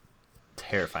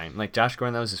terrifying. Like, Josh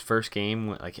Gordon, that was his first game.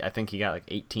 Like, I think he got like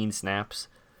 18 snaps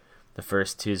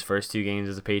his first two games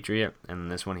as a Patriot,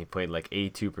 and this one he played like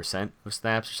 82% of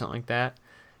snaps or something like that.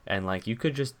 And like, you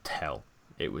could just tell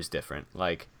it was different.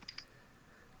 Like,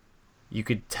 you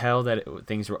could tell that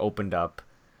things were opened up.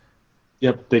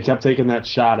 Yep, they kept taking that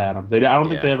shot at him. I don't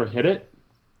think they ever hit it,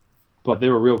 but they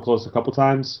were real close a couple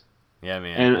times. Yeah,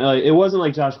 man. And it wasn't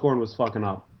like Josh Gordon was fucking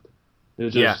up. It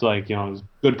was just like, it was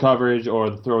good coverage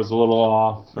or the throw was a little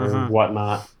off or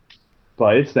whatnot.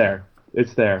 But it's there.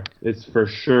 It's there. It's for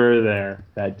sure there,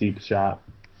 that deep shot.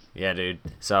 Yeah, dude.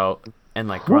 So, and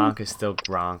like, Gronk is still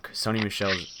Gronk. Sony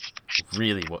Michel's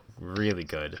really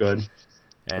good. Good.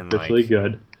 And officially like,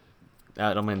 good.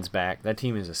 Edelman's back. That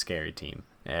team is a scary team,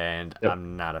 and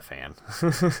I'm not a fan.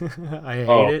 I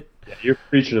hate it. Yeah, you're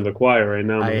preaching to the choir right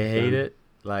now. I hate it.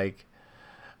 Like,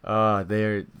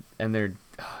 their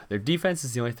defense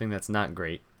is the only thing that's not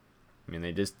great. I mean,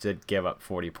 they just did give up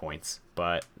 40 points,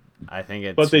 but I think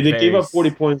it's. But they did give up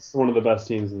 40 points to one of the best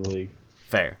teams in the league.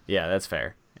 Fair, yeah, that's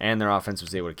fair. And their offense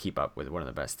was able to keep up with one of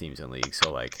the best teams in the league.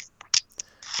 So like,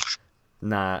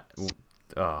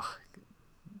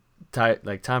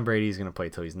 Tom Brady's gonna play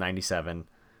till he's 97.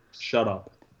 Shut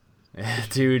up,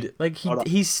 dude. Like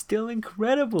he's still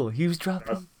incredible. He was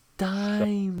dropping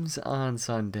dimes on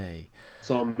Sunday.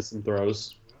 Saw him miss some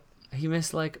throws. He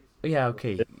missed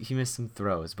he missed some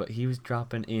throws, but he was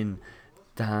dropping in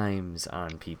dimes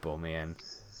on people, man.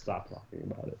 Stop talking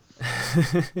about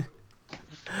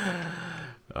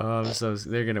it. So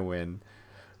they're gonna win.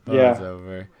 Yeah, it's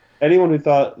over. Anyone who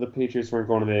thought the Patriots weren't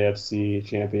going to the AFC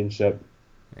Championship,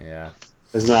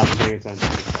 is not paying attention.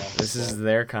 This is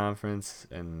their conference,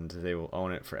 and they will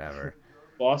own it forever.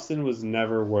 Boston was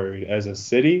never worried as a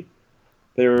city.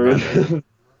 They were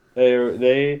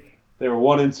they were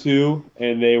 1-2,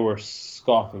 and they were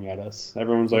scoffing at us.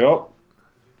 Everyone's like, "Oh,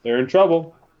 they're in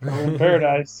trouble. In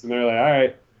paradise," and they're like, "All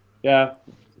right, yeah."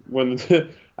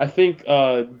 I think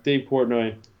Dave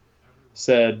Portnoy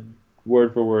said,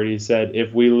 word for word, he said,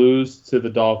 "If we lose to the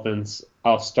Dolphins,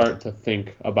 I'll start to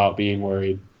think about being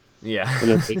worried." Yeah. And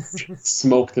then they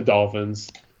smoke the Dolphins.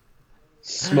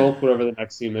 Smoke whatever the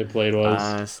next team they played was.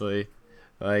 Honestly,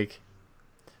 like,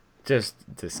 just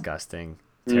disgusting,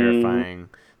 terrifying.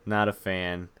 Not a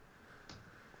fan.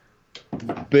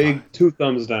 Big 2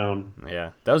 thumbs down.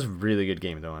 Yeah, that was a really good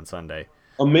game though on Sunday.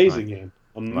 Amazing game.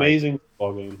 Amazing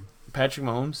football game. Patrick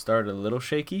Mahomes started a little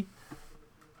shaky,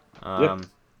 but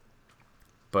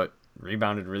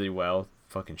rebounded really well.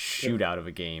 Fucking shootout of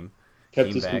a game. Kept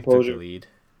Came his back, composure. took the lead.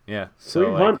 Yeah.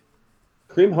 So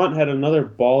Kareem Hunt had another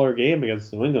baller game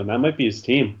against New England. That might be his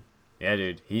team. Yeah,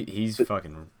 dude. He's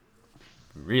fucking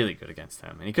really good against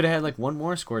them. And he could have had like one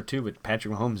more score too, but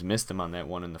Patrick Mahomes missed him on that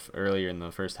one earlier in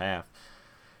the first half.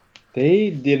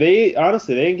 They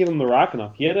honestly, they didn't give him the rock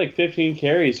enough. He had like 15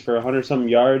 carries for 100-something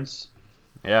yards.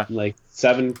 Yeah. Like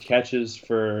 7 catches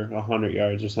for 100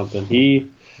 yards or something.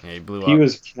 He blew up. He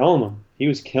was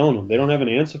killing them. They don't have an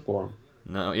answer for him.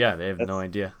 No, yeah, they have no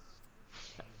idea.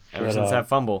 Ever since that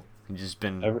fumble, he's just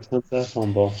been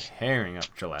tearing up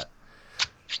Gillette.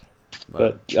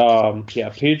 But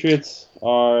Patriots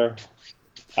are,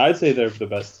 I'd say they're the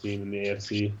best team in the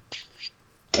AFC.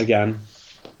 Again.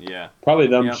 Yeah. Probably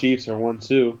them Chiefs are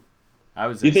 1-2. I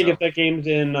would say. Do you think if that game's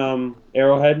in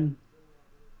Arrowhead,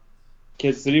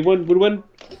 Kansas City would win?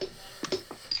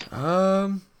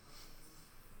 I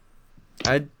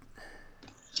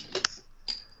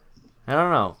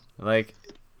don't know. Like,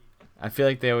 I feel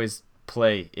like they always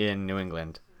play in New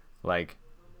England. Like,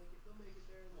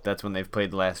 that's when they've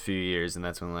played the last few years, and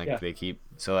that's when they keep.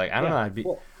 So like, I don't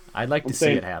know. I'd like to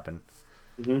see it happen.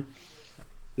 Mm-hmm.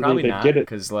 Probably not,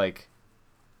 because like,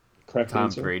 Tom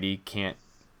answer. Brady can't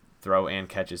throw and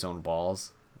catch his own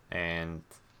balls, and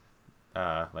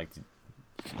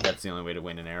that's the only way to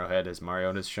win an Arrowhead, as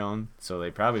Mariota's shown. So they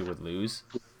probably would lose.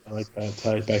 I like that.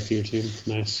 Tie it back to your team.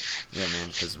 Nice. Yeah, man,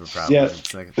 because we're probably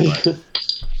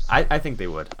I think they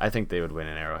would. I think they would win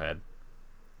an Arrowhead.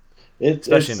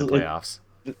 Especially in the playoffs.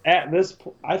 at this,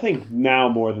 I think now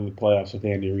more than the playoffs with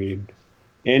Andy Reid.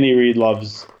 Andy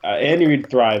Reid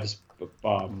thrives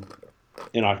um,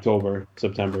 in October,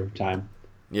 September time,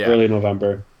 Yeah. early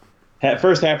November.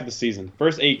 First half of the season,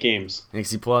 first 8 games.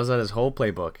 Next, he pulls out his whole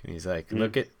playbook and he's like, Mm-hmm.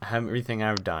 "Look at everything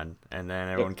I've done," and then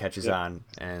Yep. everyone catches Yep. on,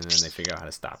 and then they figure out how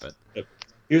to stop it. Yep.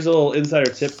 Here's a little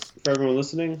insider tip for everyone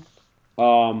listening.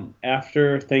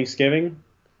 After Thanksgiving,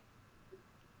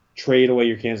 trade away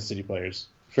your Kansas City players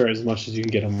for as much as you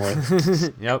can get them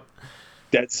worth. Yep.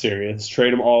 Dead serious.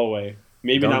 Trade them all away.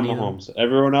 Maybe Don't not need them. Mahomes.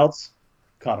 Everyone else,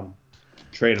 cut them.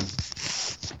 Trade them.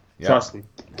 Yep. Trust me.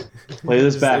 Play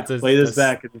this back. Play this a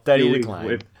back in a steady few decline.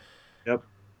 weeks. Yep. You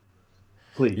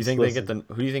Please think they get listen.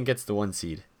 the? Who do you think gets the 1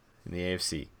 seed in the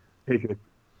AFC? Patriots.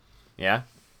 Yeah.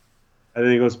 I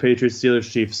think it goes Patriots, Steelers,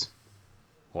 Chiefs.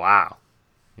 Wow.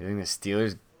 You think the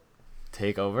Steelers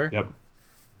take over? Yep.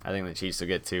 I think the Chiefs will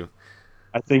get 2.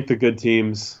 I think the good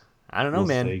teams I don't know, will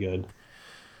man. stay good.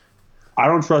 I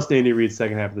don't trust Andy Reid's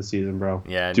second half of the season, bro.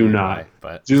 Yeah, Do neither not. do I,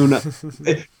 but Do not.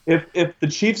 If the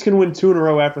Chiefs can win 2 in a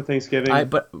row after Thanksgiving,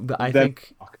 but I then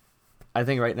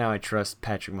think right now I trust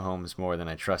Patrick Mahomes more than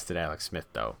I trusted Alex Smith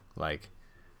though. Like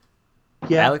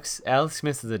yeah, Alex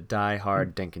Smith is a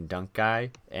die-hard dink and dunk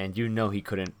guy, and you know he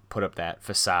couldn't put up that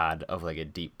facade of like a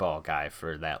deep ball guy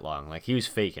for that long. Like he was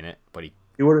faking it, but he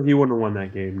he wouldn't have won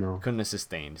that game, no. couldn't have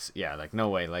sustained. Yeah, like no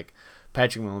way. Like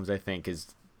Patrick Mahomes, I think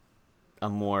is a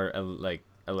more like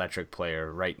electric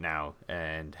player right now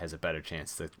and has a better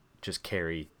chance to just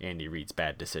carry Andy Reid's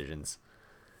bad decisions.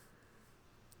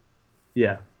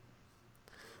 Yeah.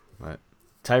 But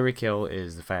Tyreek Hill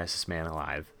is the fastest man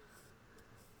alive.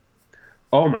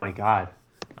 Oh my God.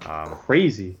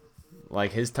 Crazy.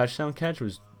 Like his touchdown catch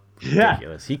was Yeah.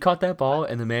 ridiculous. He caught that ball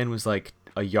and the man was like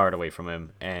a yard away from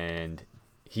him, and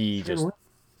he just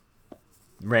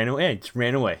ran away. Just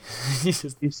ran away.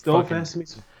 He's still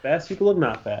fast. Fast people look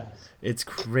not fast. It's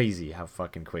crazy how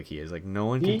fucking quick he is. Like no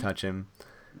one can touch him.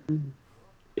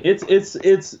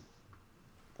 It's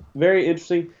very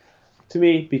interesting to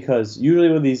me because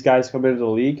usually when these guys come into the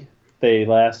league, they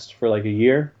last for like a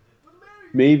year,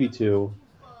 maybe 2,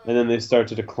 and then they start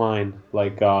to decline.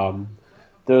 Like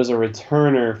there was a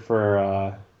returner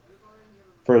for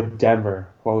Denver.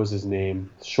 What was his name?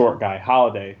 Short guy,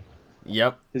 Holiday.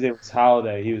 Yep. His name was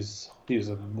Holiday. He was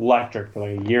electric for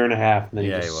like a year and a half, and then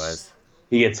Yeah, he was.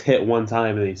 He gets hit one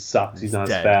time and he sucks. He's not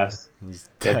dead. as fast. He's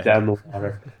Get dead. down the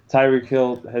water. Tyreek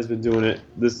Hill has been doing it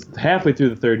this halfway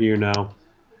through the 3rd year now.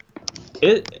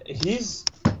 He's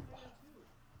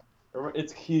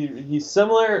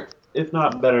similar, if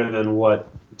not better than what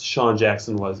Deshaun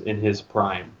Jackson was in his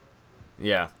prime.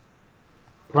 Yeah.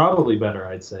 Probably better,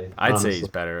 I'd say. I'd honestly. say he's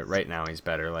better. Right now he's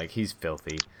better. Like he's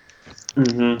filthy.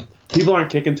 Mm-hmm. People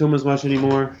aren't kicking to him as much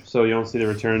anymore, so you don't see the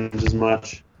returns as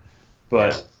much.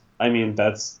 But I mean,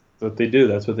 that's what they do.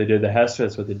 That's what they did to Hester.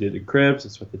 That's what they did to Cribs.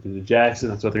 That's what they did to Jackson.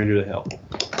 That's what they're gonna do to Hill.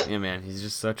 Yeah, man. He's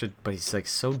just but he's like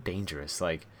so dangerous.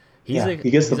 Like he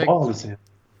gets the ball in his hand.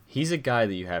 He's a guy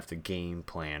that you have to game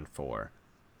plan for,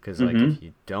 because like if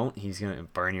you don't, he's gonna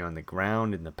burn you on the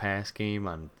ground in the pass game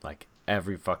on like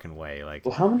every fucking way. Like,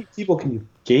 well, how many people can you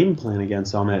game plan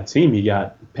against on that team? You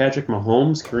got Patrick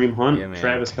Mahomes, Kareem Hunt,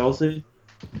 Travis Kelce.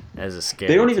 As a scary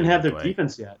they don't even have their play.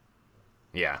 defense yet.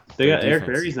 Yeah, they got Eric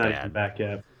Berry's not even back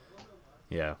yet.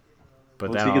 Yeah, but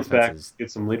once that he gets back,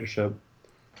 gets some leadership.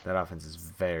 That offense is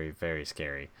very, very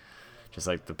scary. Just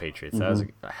like the Patriots, that was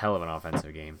a hell of an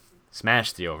offensive game.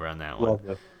 Smashed the over on that one. Love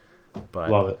it. But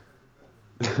love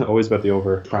it. Always bet the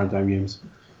over primetime games.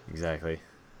 Exactly.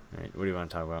 All right, what do you want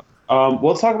to talk about?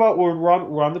 Let's talk about we're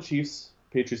on the Chiefs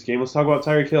Patriots game. Let's talk about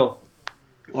Tyreek Hill.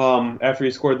 After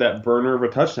he scored that burner of a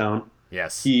touchdown,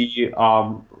 yes, he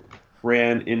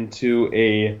ran into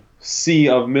a sea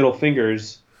of middle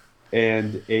fingers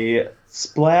and a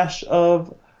splash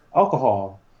of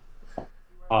alcohol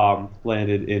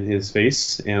landed in his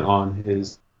face and on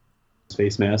his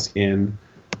face mask and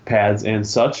pads and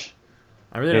such.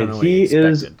 I really don't know what he expected.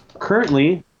 Is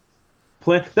currently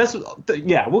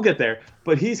we'll get there.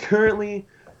 But he's currently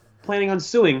planning on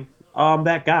suing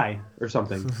that guy or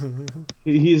something.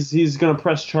 he's gonna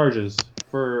press charges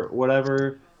for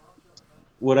whatever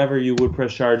you would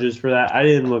press charges for that. I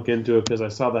didn't look into it because I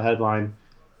saw the headline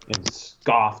and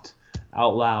scoffed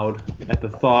out loud at the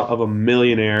thought of a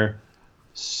millionaire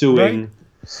suing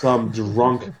some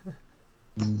drunk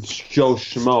Joe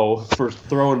Schmo for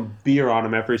throwing beer on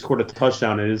him after he scored a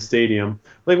touchdown at his stadium.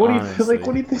 Like, what do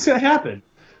you think's gonna happen?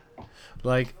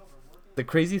 Like, the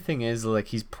crazy thing is, like,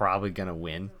 he's probably gonna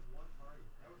win,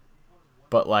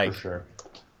 but like, for sure,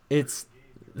 it's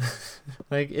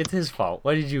like it's his fault.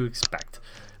 What did you expect?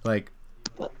 Like,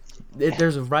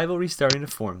 there's a rivalry starting to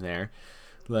form there.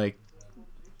 Like,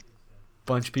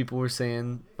 bunch of people were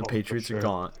saying the Patriots are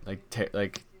gone,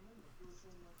 like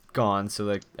gone. So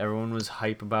like everyone was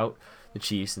hype about the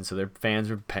Chiefs, and so their fans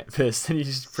were pissed. And he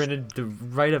just printed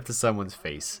right up to someone's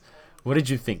face. What did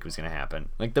you think was gonna happen?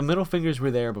 Like the middle fingers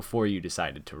were there before you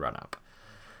decided to run up.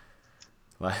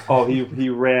 Oh, he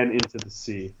ran into the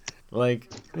sea. Like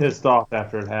Pissed off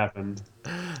after it happened.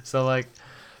 So like,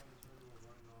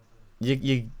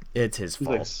 it's his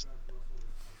fault. Like,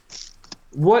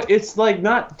 what? It's like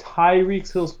not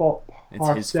Tyreek Hill's fault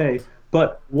per se,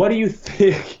 but what do you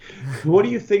think? What do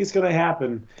you think is gonna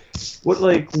happen? How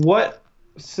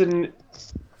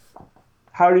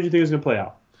did you think it was gonna play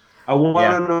out? I want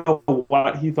to know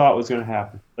what he thought was gonna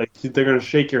happen. Like they're gonna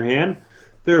shake your hand?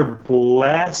 They're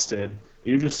blasted.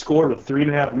 You just scored with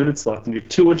 3.5 minutes left, and you're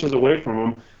 2 inches away from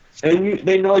them, and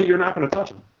they know you're not going to touch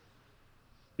them.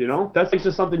 You know, that's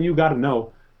just something you got to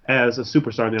know as a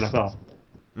superstar in the NFL.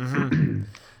 Mm-hmm.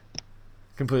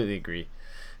 Completely agree.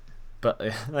 But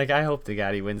like, I hope to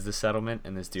God he wins the settlement,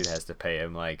 and this dude has to pay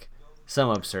him like some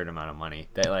absurd amount of money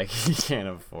that like he can't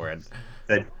afford.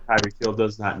 That Tyreek Hill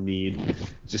does not need,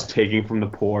 just taking from the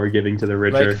poor, giving to the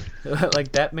richer.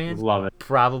 Like that man Love it.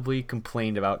 Probably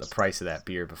complained about the price of that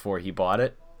beer before he bought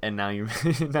it, and now you're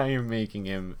making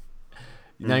him,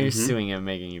 now you're suing him,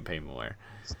 making you pay more.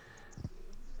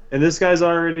 And this guy's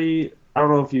already, I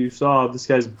don't know if you saw, this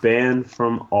guy's banned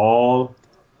from all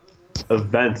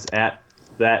events at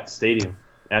that stadium,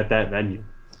 at that venue.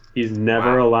 He's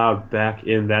never allowed back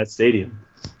in that stadium,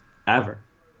 ever.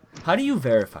 How do you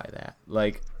verify that?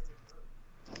 Like,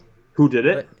 who did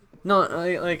it? No,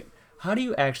 like, how do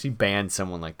you actually ban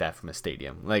someone like that from a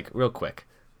stadium? Like, real quick.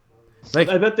 Like,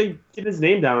 I bet they get his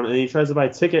name down, and he tries to buy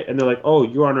a ticket, and they're like, "Oh,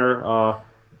 you're on our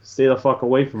stay the fuck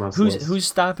away from us." Who's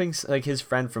stopping like his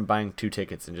friend from buying 2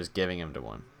 tickets and just giving him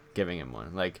one?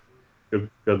 Like, good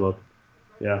look.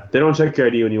 Yeah, they don't check your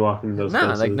ID when you walk into those. No,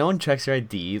 places. like no one checks your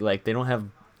ID. Like they don't have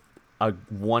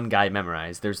one guy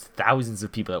memorized. There's thousands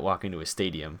of people that walk into a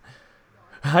stadium.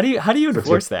 How do you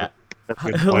enforce that? That's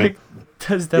a good point. Like,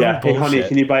 that's definitely hey honey,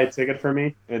 can you buy a ticket for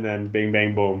me? And then bing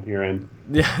bang boom, you're in.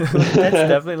 Yeah, that's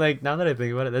definitely, like, now that I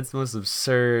think about it, that's the most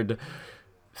absurd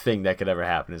thing that could ever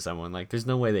happen to someone. Like, there's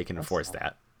no way they can enforce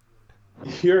that.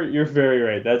 You're very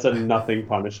right. That's a nothing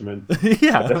punishment.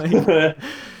 Yeah. Like,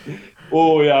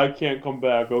 oh yeah, I can't come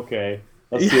back. Okay.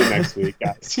 Let's see you next week,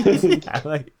 guys.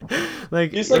 Yeah,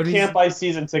 like you just can't buy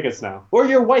season tickets now, or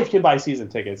your wife can buy season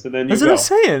tickets, and then you that's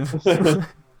what I'm saying.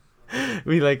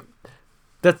 We like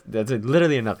that's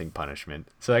literally a nothing punishment.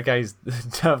 So that guy's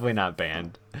definitely not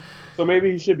banned. So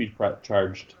maybe he should be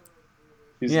charged.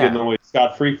 He's getting away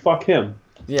scot free. Fuck him.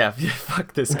 Yeah,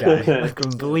 fuck this guy. Like,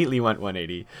 completely went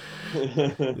 180.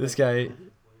 This guy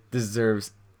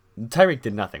deserves. Tyreek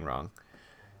did nothing wrong.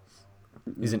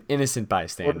 He's an innocent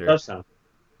bystander. Touchdown.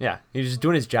 Yeah, he was just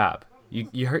doing his job.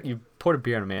 You poured a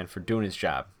beer on a man for doing his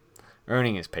job,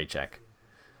 earning his paycheck.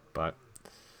 But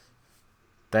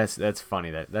that's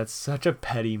funny. That's such a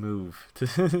petty move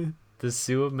to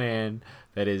sue a man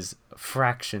that is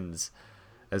fractions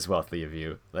as wealthy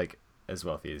as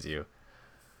wealthy as you.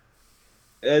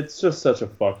 It's just such a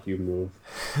fuck you move.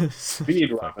 We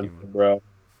need Robinson, bro.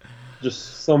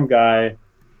 Just some guy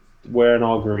wearing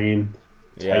all green,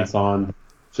 tights on.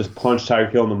 Just punch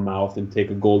Tyreek Hill in the mouth and take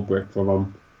a gold brick from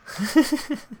him.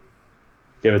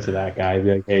 Give it to that guy.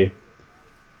 Be like, hey,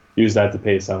 use that to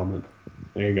pay settlement.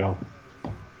 There you go.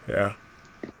 Yeah.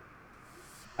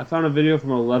 I found a video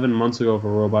from 11 months ago of a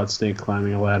robot snake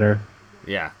climbing a ladder.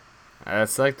 Yeah.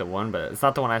 That's like the one, but it's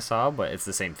not the one I saw, but it's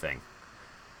the same thing.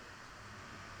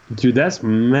 Dude, that's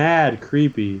mad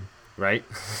creepy. Right?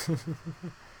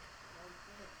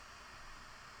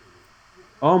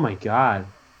 Oh my god.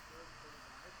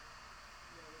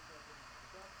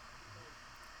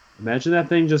 Imagine that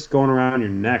thing just going around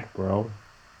your neck, bro.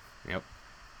 Yep.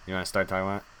 You want to start talking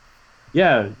about it?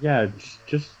 Yeah.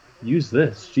 Just use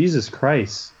this. Jesus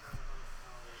Christ.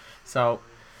 So,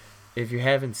 if you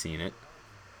haven't seen it,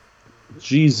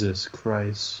 Jesus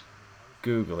Christ.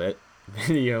 Google it.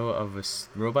 Video of a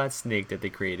robot snake that they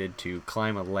created to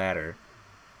climb a ladder.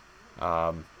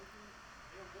 The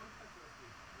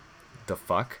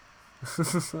fuck?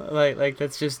 like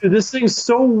that's just. Dude, this thing's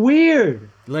so weird.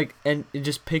 Like, and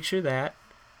just picture that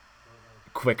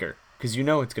quicker, because you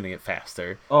know it's gonna get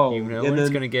faster. Oh, you know and it's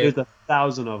gonna get. There's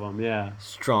 1,000 of them, yeah.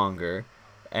 Stronger,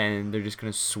 and they're just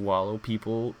gonna swallow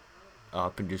people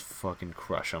up and just fucking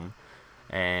crush them,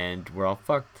 and we're all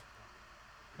fucked.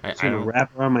 It's gonna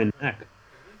wrap around my neck.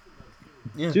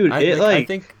 Yeah, dude, I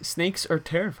think snakes are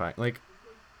terrifying. Like,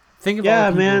 think of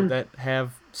all the people that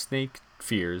have snake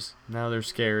fears. Now they're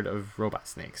scared of robot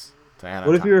snakes.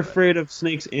 What if you were afraid of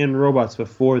snakes and robots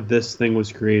before this thing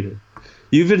was created?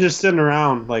 You've been just sitting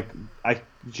around like, I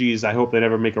hope they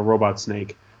never make a robot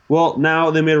snake. Well, now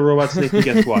they made a robot snake, and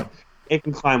guess what? It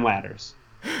can climb ladders.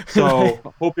 So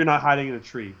hope you're not hiding in a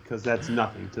tree, because that's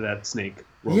nothing to that snake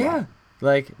robot. Yeah,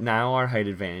 like now our height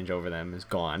advantage over them is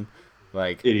gone.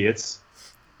 Like idiots.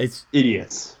 It's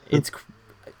idiots.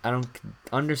 I don't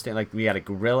understand. Like, we got a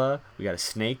gorilla, we got a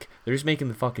snake. They're just making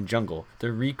the fucking jungle.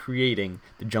 They're recreating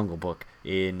the Jungle Book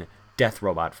in death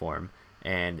robot form,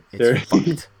 and it's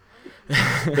fucked.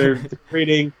 They're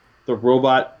creating the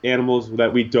robot animals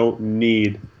that we don't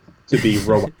need to be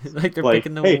robots. Like, they're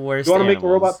picking the worst. You want to animals. make a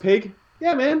robot pig?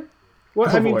 Yeah, man.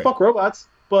 What? I mean, fuck robots,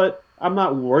 but I'm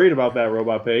not worried about that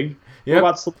robot pig. Yep.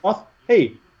 Robot sloth?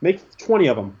 Hey, make 20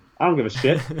 of them. I don't give a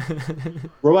shit.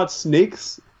 Robot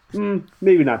snakes?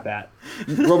 Maybe not that.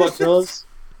 Robot gorillas?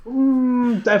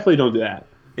 Definitely don't do that.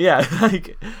 Yeah,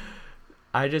 like,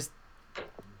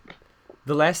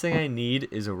 the last thing I need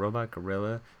is a robot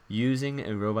gorilla using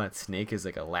a robot snake as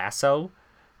like a lasso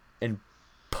and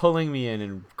pulling me in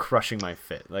and crushing my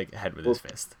head with his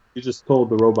fist. You just told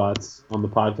the robots on the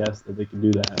podcast that they can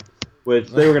do that, which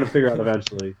they were going to figure out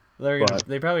eventually.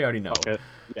 They probably already know. Fuck it.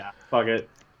 Yeah, fuck it.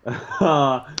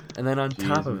 And then on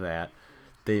top of that,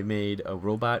 they made a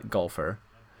robot golfer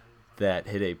that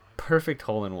hit a perfect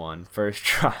hole-in-one first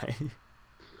try.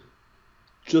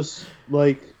 Just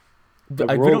like... we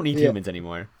don't need humans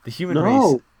anymore. The human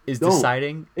race is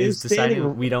deciding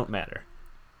we don't matter.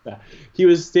 Yeah.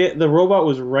 The robot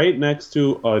was right next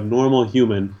to a normal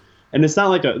human, and it's not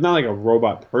like a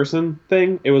robot person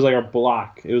thing. It was like a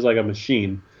block. It was like a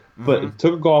machine. But it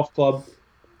took a golf club,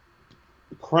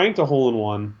 cranked a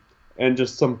hole-in-one, and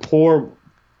just some poor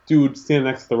dude standing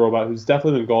next to the robot who's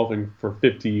definitely been golfing for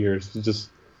 50 years, just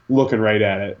looking right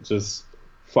at it. Just,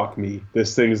 fuck me.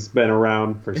 This thing's been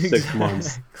around for 6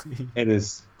 months, and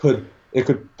it could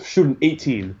shoot an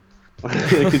 18.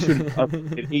 It could shoot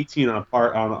an 18 on a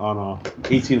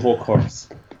 18-hole course.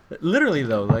 Literally,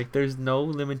 though, like, there's no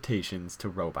limitations to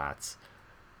robots.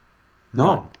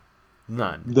 No.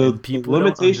 None. The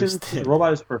limitations to the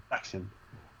robot is perfection.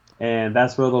 And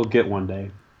that's where they'll get one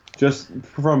day. Just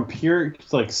from pure,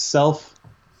 like, what's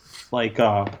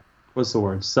the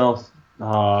word?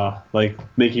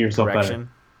 Making yourself Correction.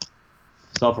 better.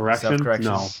 Self-erection?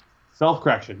 Self-correction. No.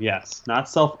 Self-correction, yes. Not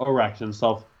self-erection,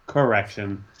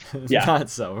 self-correction. Yeah. Not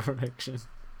self-erection.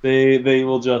 They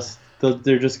will just, they're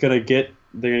going to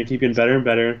keep getting better and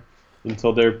better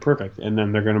until they're perfect. And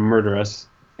then they're going to murder us.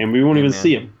 And we won't even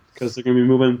see them. Because they're going to be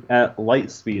moving at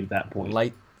light speed at that point.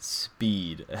 Light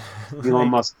speed. Elon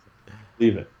Musk.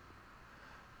 Leave it.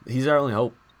 He's our only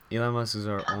hope. Elon Musk is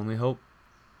our only hope.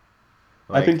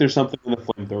 I think there's something in the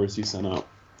flamethrowers he sent out.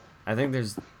 I think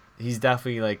he's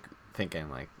definitely like thinking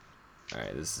like, all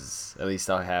right, this is, at least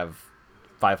I'll have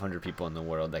 500 people in the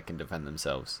world that can defend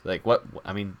themselves. Like, what?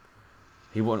 I mean,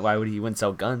 why would he wouldn't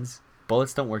sell guns?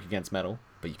 Bullets don't work against metal,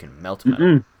 but you can melt metal.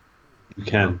 Mm-mm. You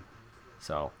can.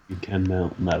 So you can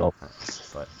melt metal,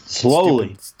 but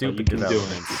slowly. Stupid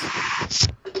developments.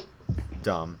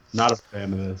 Dumb. Not a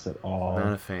fan of this at all.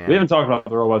 Not a fan. We haven't talked about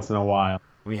the robots in a while.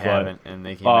 We haven't, and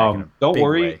they came back in a don't big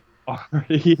worry.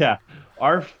 way.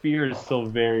 Our fear is still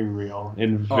very real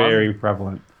and very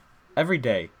prevalent. Every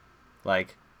day,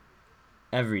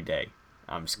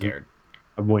 I'm scared.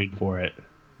 I'm waiting for it.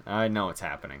 I know it's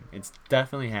happening. It's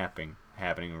definitely happening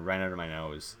right under my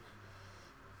nose.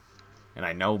 And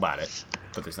I know about it,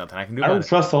 but there's nothing I can do about it. I don't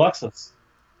trust Alexis.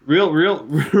 Real.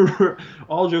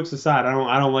 All jokes aside,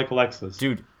 I don't like Alexis.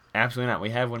 Dude, absolutely not.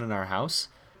 We have one in our house,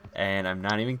 and I'm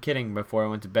not even kidding. Before I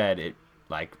went to bed, it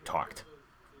talked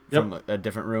from a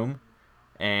different room,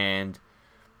 and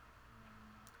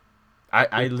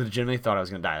I legitimately thought I was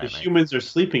gonna die that night. Humans are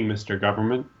sleeping, Mr.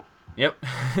 Government. Yep.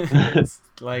 It's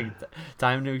like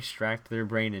time to extract their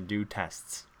brain and do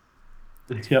tests.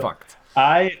 It's fucked.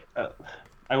 I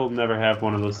will never have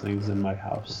one of those things in my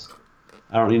house.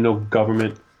 I don't need no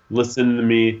government listening to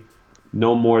me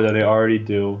know more than they already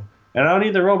do. And I don't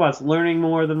need the robots learning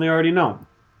more than they already know.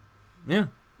 Yeah.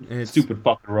 Stupid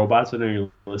fucking robots that are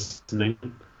listening.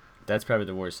 That's probably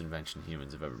the worst invention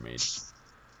humans have ever made.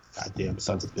 Goddamn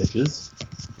sons of bitches.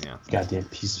 Yeah. Goddamn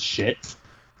piece of shit.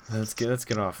 Let's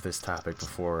get off this topic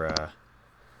before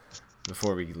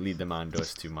we lead them on to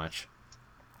us too much.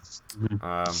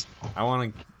 I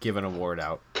want to give an award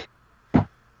out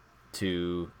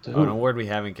to an award we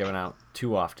haven't given out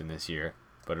too often this year,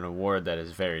 but an award that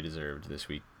is very deserved this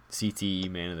week. CTE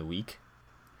Man of the Week.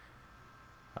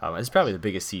 It's probably the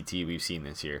biggest CTE we've seen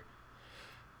this year.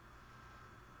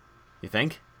 You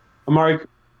think? Amari,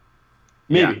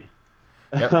 maybe.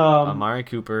 Yep. Um, Amari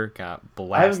Cooper got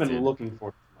I haven't been blasted. looking for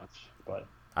it much, but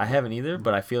I haven't either,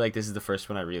 but I feel like this is the first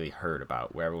one I really heard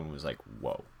about where everyone was like,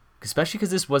 whoa. Especially because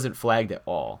this wasn't flagged at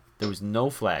all. There was no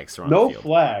flags thrown on the no field.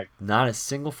 flag. Not a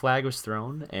single flag was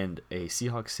thrown, and a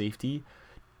Seahawks safety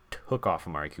took off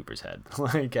Amari Cooper's head.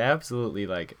 Like, absolutely,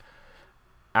 like,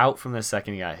 out from the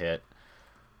second he got hit.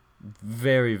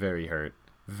 Very, very hurt.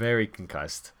 Very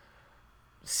concussed.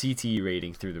 CTE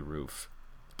rating through the roof.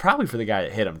 Probably for the guy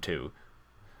that hit him, too.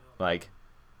 Like,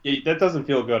 Yeah, that doesn't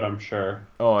feel good, I'm sure.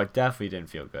 oh, it definitely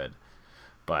didn't feel good.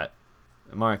 But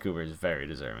Amari Cooper is very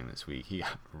deserving this week. He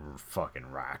got fucking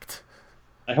rocked.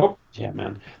 I hope. Yeah,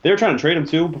 man. They were trying to trade him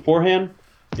too beforehand.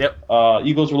 Yep.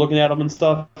 Eagles were looking at him and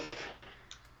stuff,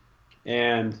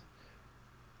 and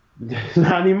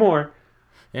not anymore.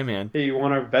 Hey, man. Hey, you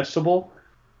want our vegetable?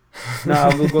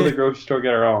 Nah, we'll go to the grocery store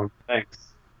get our own. Thanks.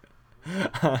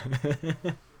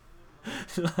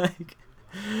 Like,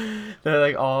 they're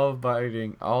like all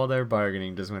bargaining. All their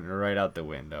bargaining just went right out the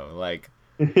window. Like,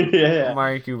 Yeah.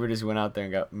 Amari Cooper just went out there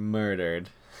and got murdered.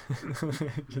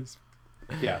 Just,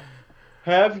 Yeah.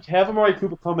 Have Amari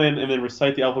Cooper come in and then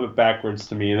recite the alphabet backwards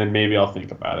to me, and then maybe I'll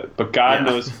think about it. But God Yeah.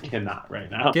 knows he cannot right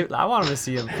now. I want him to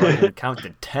see him fucking count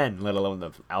to 10, let alone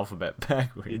the alphabet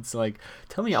backwards. Like,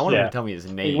 tell me, I want him Yeah. to tell me his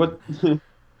Hey, name. what?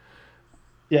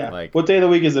 Yeah. Like- What day of the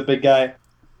week is it, big guy?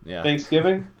 Yeah.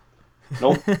 Thanksgiving?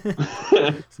 Nope.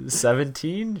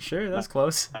 17? Sure, that's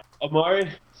close. Amari.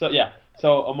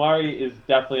 So Amari is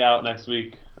definitely out next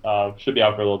week. Should be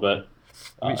out for a little bit.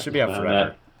 I mean, it should be out on forever.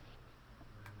 that.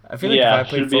 I feel like Yeah, if I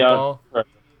played should be out football, forever.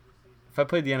 if I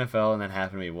played the NFL and that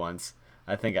happened to me once,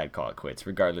 I think I'd call it quits,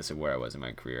 regardless of where I was in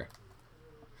my career.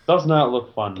 Does not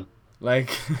look fun. Like,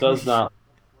 Does not.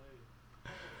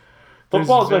 There's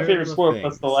Football is my very favorite little sport. But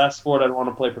that's the things. last sport I'd want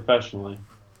to play professionally.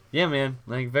 yeah, man.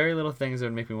 Like, very little things that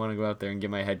would make me want to go out there and get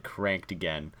my head cranked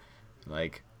again.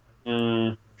 Like,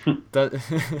 Mm. what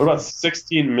What about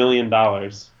 $16 million?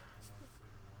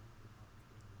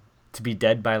 to be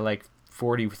dead by like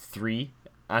 43?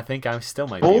 I think I still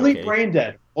might be Only okay. brain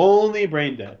dead. Only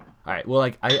brain dead. All right. Well,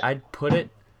 like I'd put it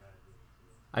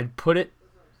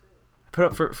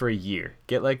up for a year.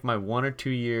 Get like my 1 or 2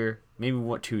 year, maybe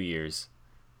 2 years.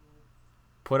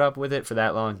 Put up with it for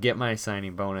that long. Get my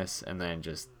signing bonus, and then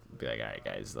just be like, all right,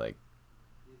 guys, like,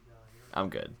 I'm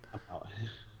good.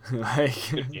 Like,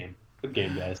 Good game. Good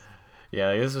game, guys. yeah,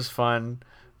 like, this was fun,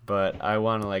 but I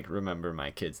want to like remember my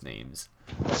kids' names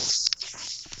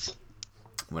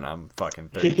when I'm fucking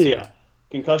 32. Yeah.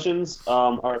 Concussions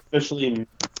are officially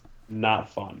not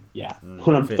fun. Yeah.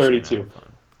 When I'm Officially 32. not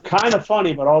fun. Kind of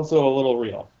funny, but also a little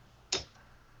real.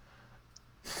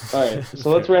 All right,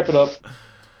 so let's wrap it up.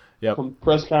 Yep.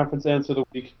 Press conference answer of the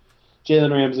week.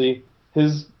 Jalen Ramsey.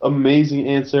 His amazing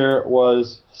answer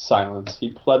was silence.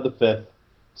 He pled the fifth,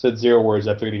 said 0 words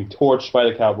after getting torched by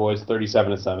the Cowboys,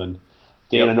 37-7. Dan,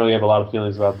 Yep. I know you have a lot of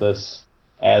feelings about this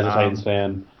as a Titans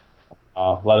fan.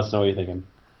 Let us know what you're thinking.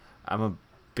 I'm a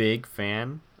big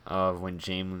fan of when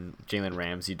Jalen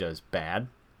Ramsey does bad.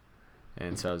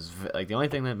 And so I was like, the only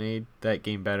thing that made that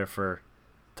game better for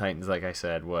Titans, like I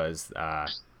said, was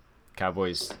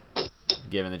Cowboys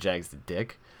giving the Jags the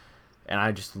dick. And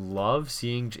I just love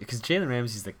seeing, because Jalen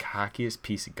Ramsey's the cockiest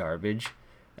piece of garbage,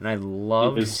 and I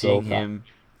loved seeing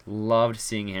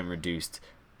him reduced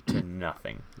to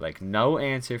nothing. Like, no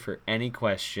answer for any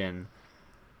question,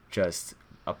 just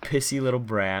a pissy little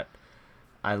brat.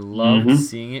 I loved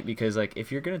seeing it because, like,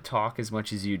 if you're gonna talk as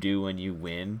much as you do when you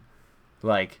win,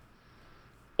 like,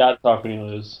 Gotta talk when you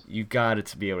lose. you got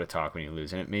to be able to talk when you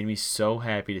lose, and it made me so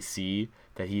happy to see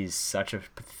that he's such a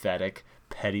pathetic,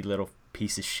 petty little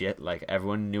piece of shit. Like,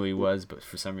 everyone knew he was, but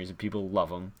for some reason people love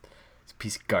him. He's a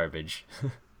piece of garbage.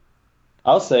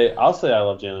 I'll say I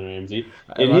love Jalen Ramsey.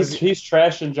 And he's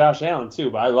trashing Josh Allen too,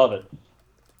 but I love it.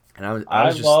 And I I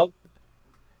love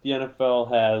the NFL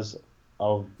has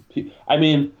I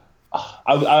mean,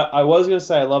 I was gonna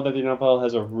say I love that the NFL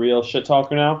has a real shit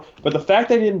talker now, but the fact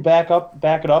that he didn't back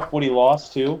it up when he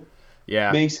lost too,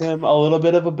 yeah, makes him a little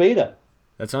bit of a beta.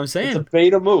 that's what I'm saying. It's a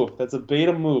beta move. That's a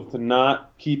beta move to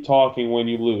not keep talking when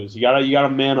you lose. You gotta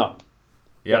man up.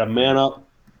 You gotta man up.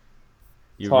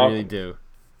 You talk. really do.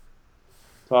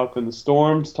 Talk in the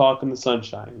storms, talk in the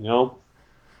sunshine. You know.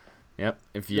 Yep.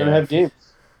 If You're gonna have games.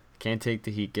 Can't take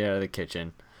the heat, get out of the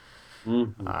kitchen.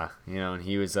 Mm-hmm. And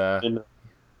he was out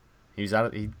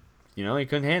of he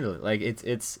couldn't handle it. Like,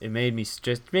 it made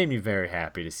me very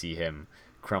happy to see him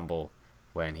crumble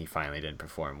when he finally didn't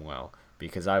perform well,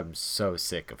 because I'm so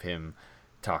sick of him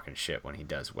talking shit when he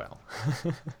does well.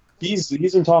 He's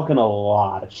been talking a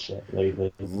lot of shit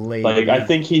lately. Like, I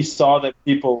think he saw that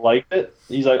people liked it.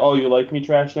 He's like, "Oh, you like me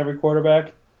trashing every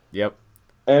quarterback?" Yep.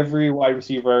 every wide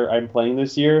receiver I'm playing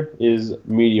this year is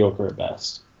mediocre at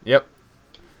best. Yep.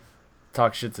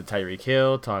 Talk shit to Tyreek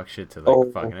Hill. Talk shit to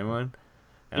fucking everyone.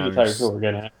 And Even I'm Tyreek just Hill, we're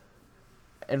getting at.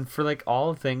 and for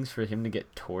all things for him to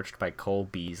get torched by Cole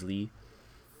Beasley.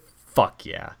 Fuck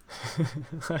yeah.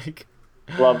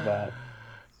 Love that.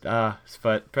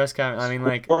 But Prescott, I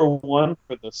mean, For one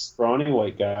for the scrawny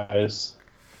white guys.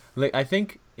 I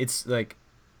think it's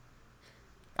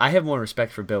I have more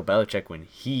respect for Bill Belichick when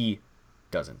he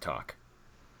doesn't talk.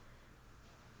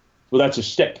 Well, that's a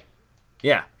shtick.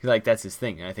 Yeah, that's his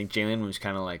thing. And I think Jalen was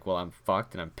kind of well, I'm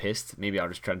fucked and I'm pissed. Maybe I'll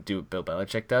just try to do what Bill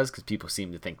Belichick does because people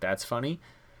seem to think that's funny,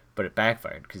 but it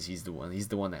backfired because he's the one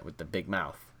that with the big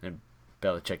mouth, and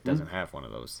Belichick doesn't have one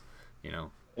of those. And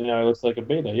now he looks like a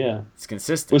beta. Yeah. It's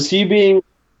consistent. Was he being?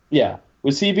 Yeah.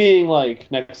 Was he being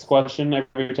next question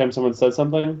every time someone said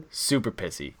something? Super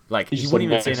pissy. He Just wouldn't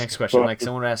said even say next question.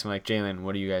 Someone would ask him Jalen,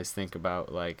 what do you guys think about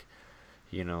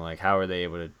how are they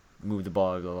able to move the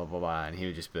ball, blah blah blah blah, and he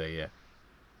would just be like, yeah,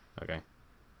 okay,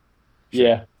 sure.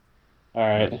 Yeah, all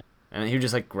right, and he would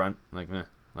just grunt meh.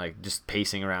 Just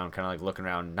pacing around, kind of looking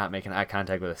around, not making eye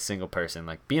contact with a single person,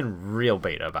 being real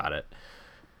beta about it,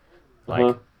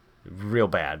 real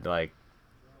bad,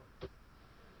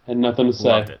 had nothing to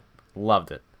say.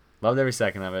 Loved it, loved every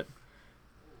second of it.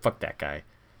 Fuck that guy.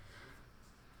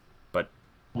 But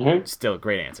still,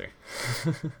 great answer.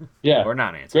 Yeah, or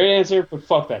non-answer. Great answer, but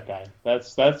fuck that guy.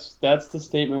 That's the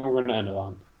statement we're gonna end it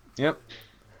on. Yep.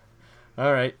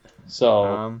 All right.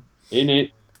 So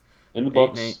 8-8 in the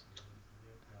books. 8-8.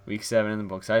 Week 7 in the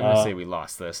books. I'm gonna say we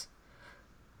lost this.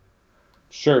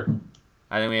 Sure.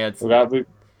 I think we had some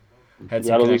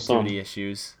connectivity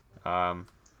issues.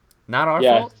 Not our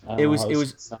fault.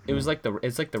 It's like the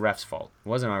refs' fault. It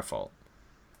wasn't our fault.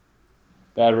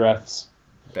 Bad refs.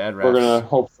 We're gonna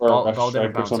hope for a ref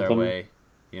strike or something. Our way,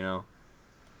 It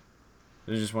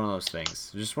was just one of those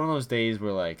things. Just one of those days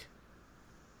where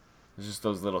it's just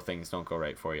those little things don't go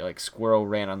right for you. Squirrel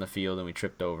ran on the field and we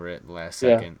tripped over it the last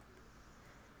second.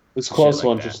 It's a close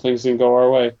one. Just things didn't go our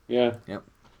way. Yeah. Yep.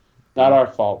 Not our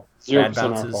fault. 0%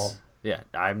 our fault. Yeah,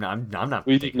 I'm not.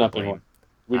 We did nothing wrong.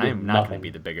 I am not going to be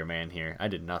the bigger man here. I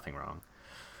did nothing wrong.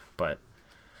 But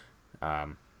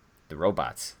the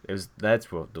robots.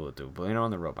 That's what we'll do. Blame it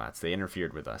on the robots. They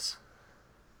interfered with us.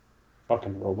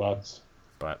 Fucking robots.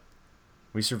 But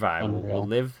we survived. We'll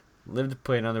live to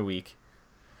play another week.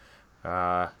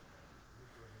 Fuck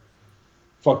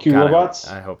you, robots.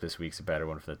 I hope this week's a better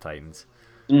one for the Titans.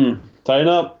 Tighten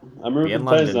up. I'm rooting for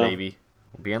the Titans now. Baby.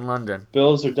 We'll be in London.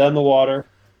 Bills are dead in the water.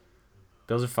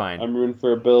 Bills are fine. I'm rooting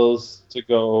for Bills to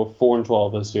go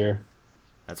 4-12 this year.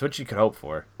 That's what you could hope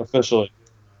for. Officially.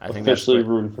 I think officially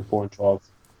rooting for 4-12.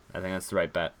 I think that's the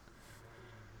right bet.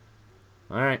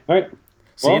 All right.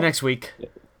 See you next week.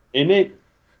 8-8.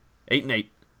 8-8.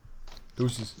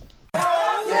 Deuces.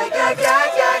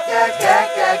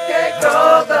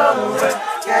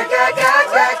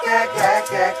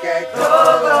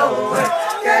 Go,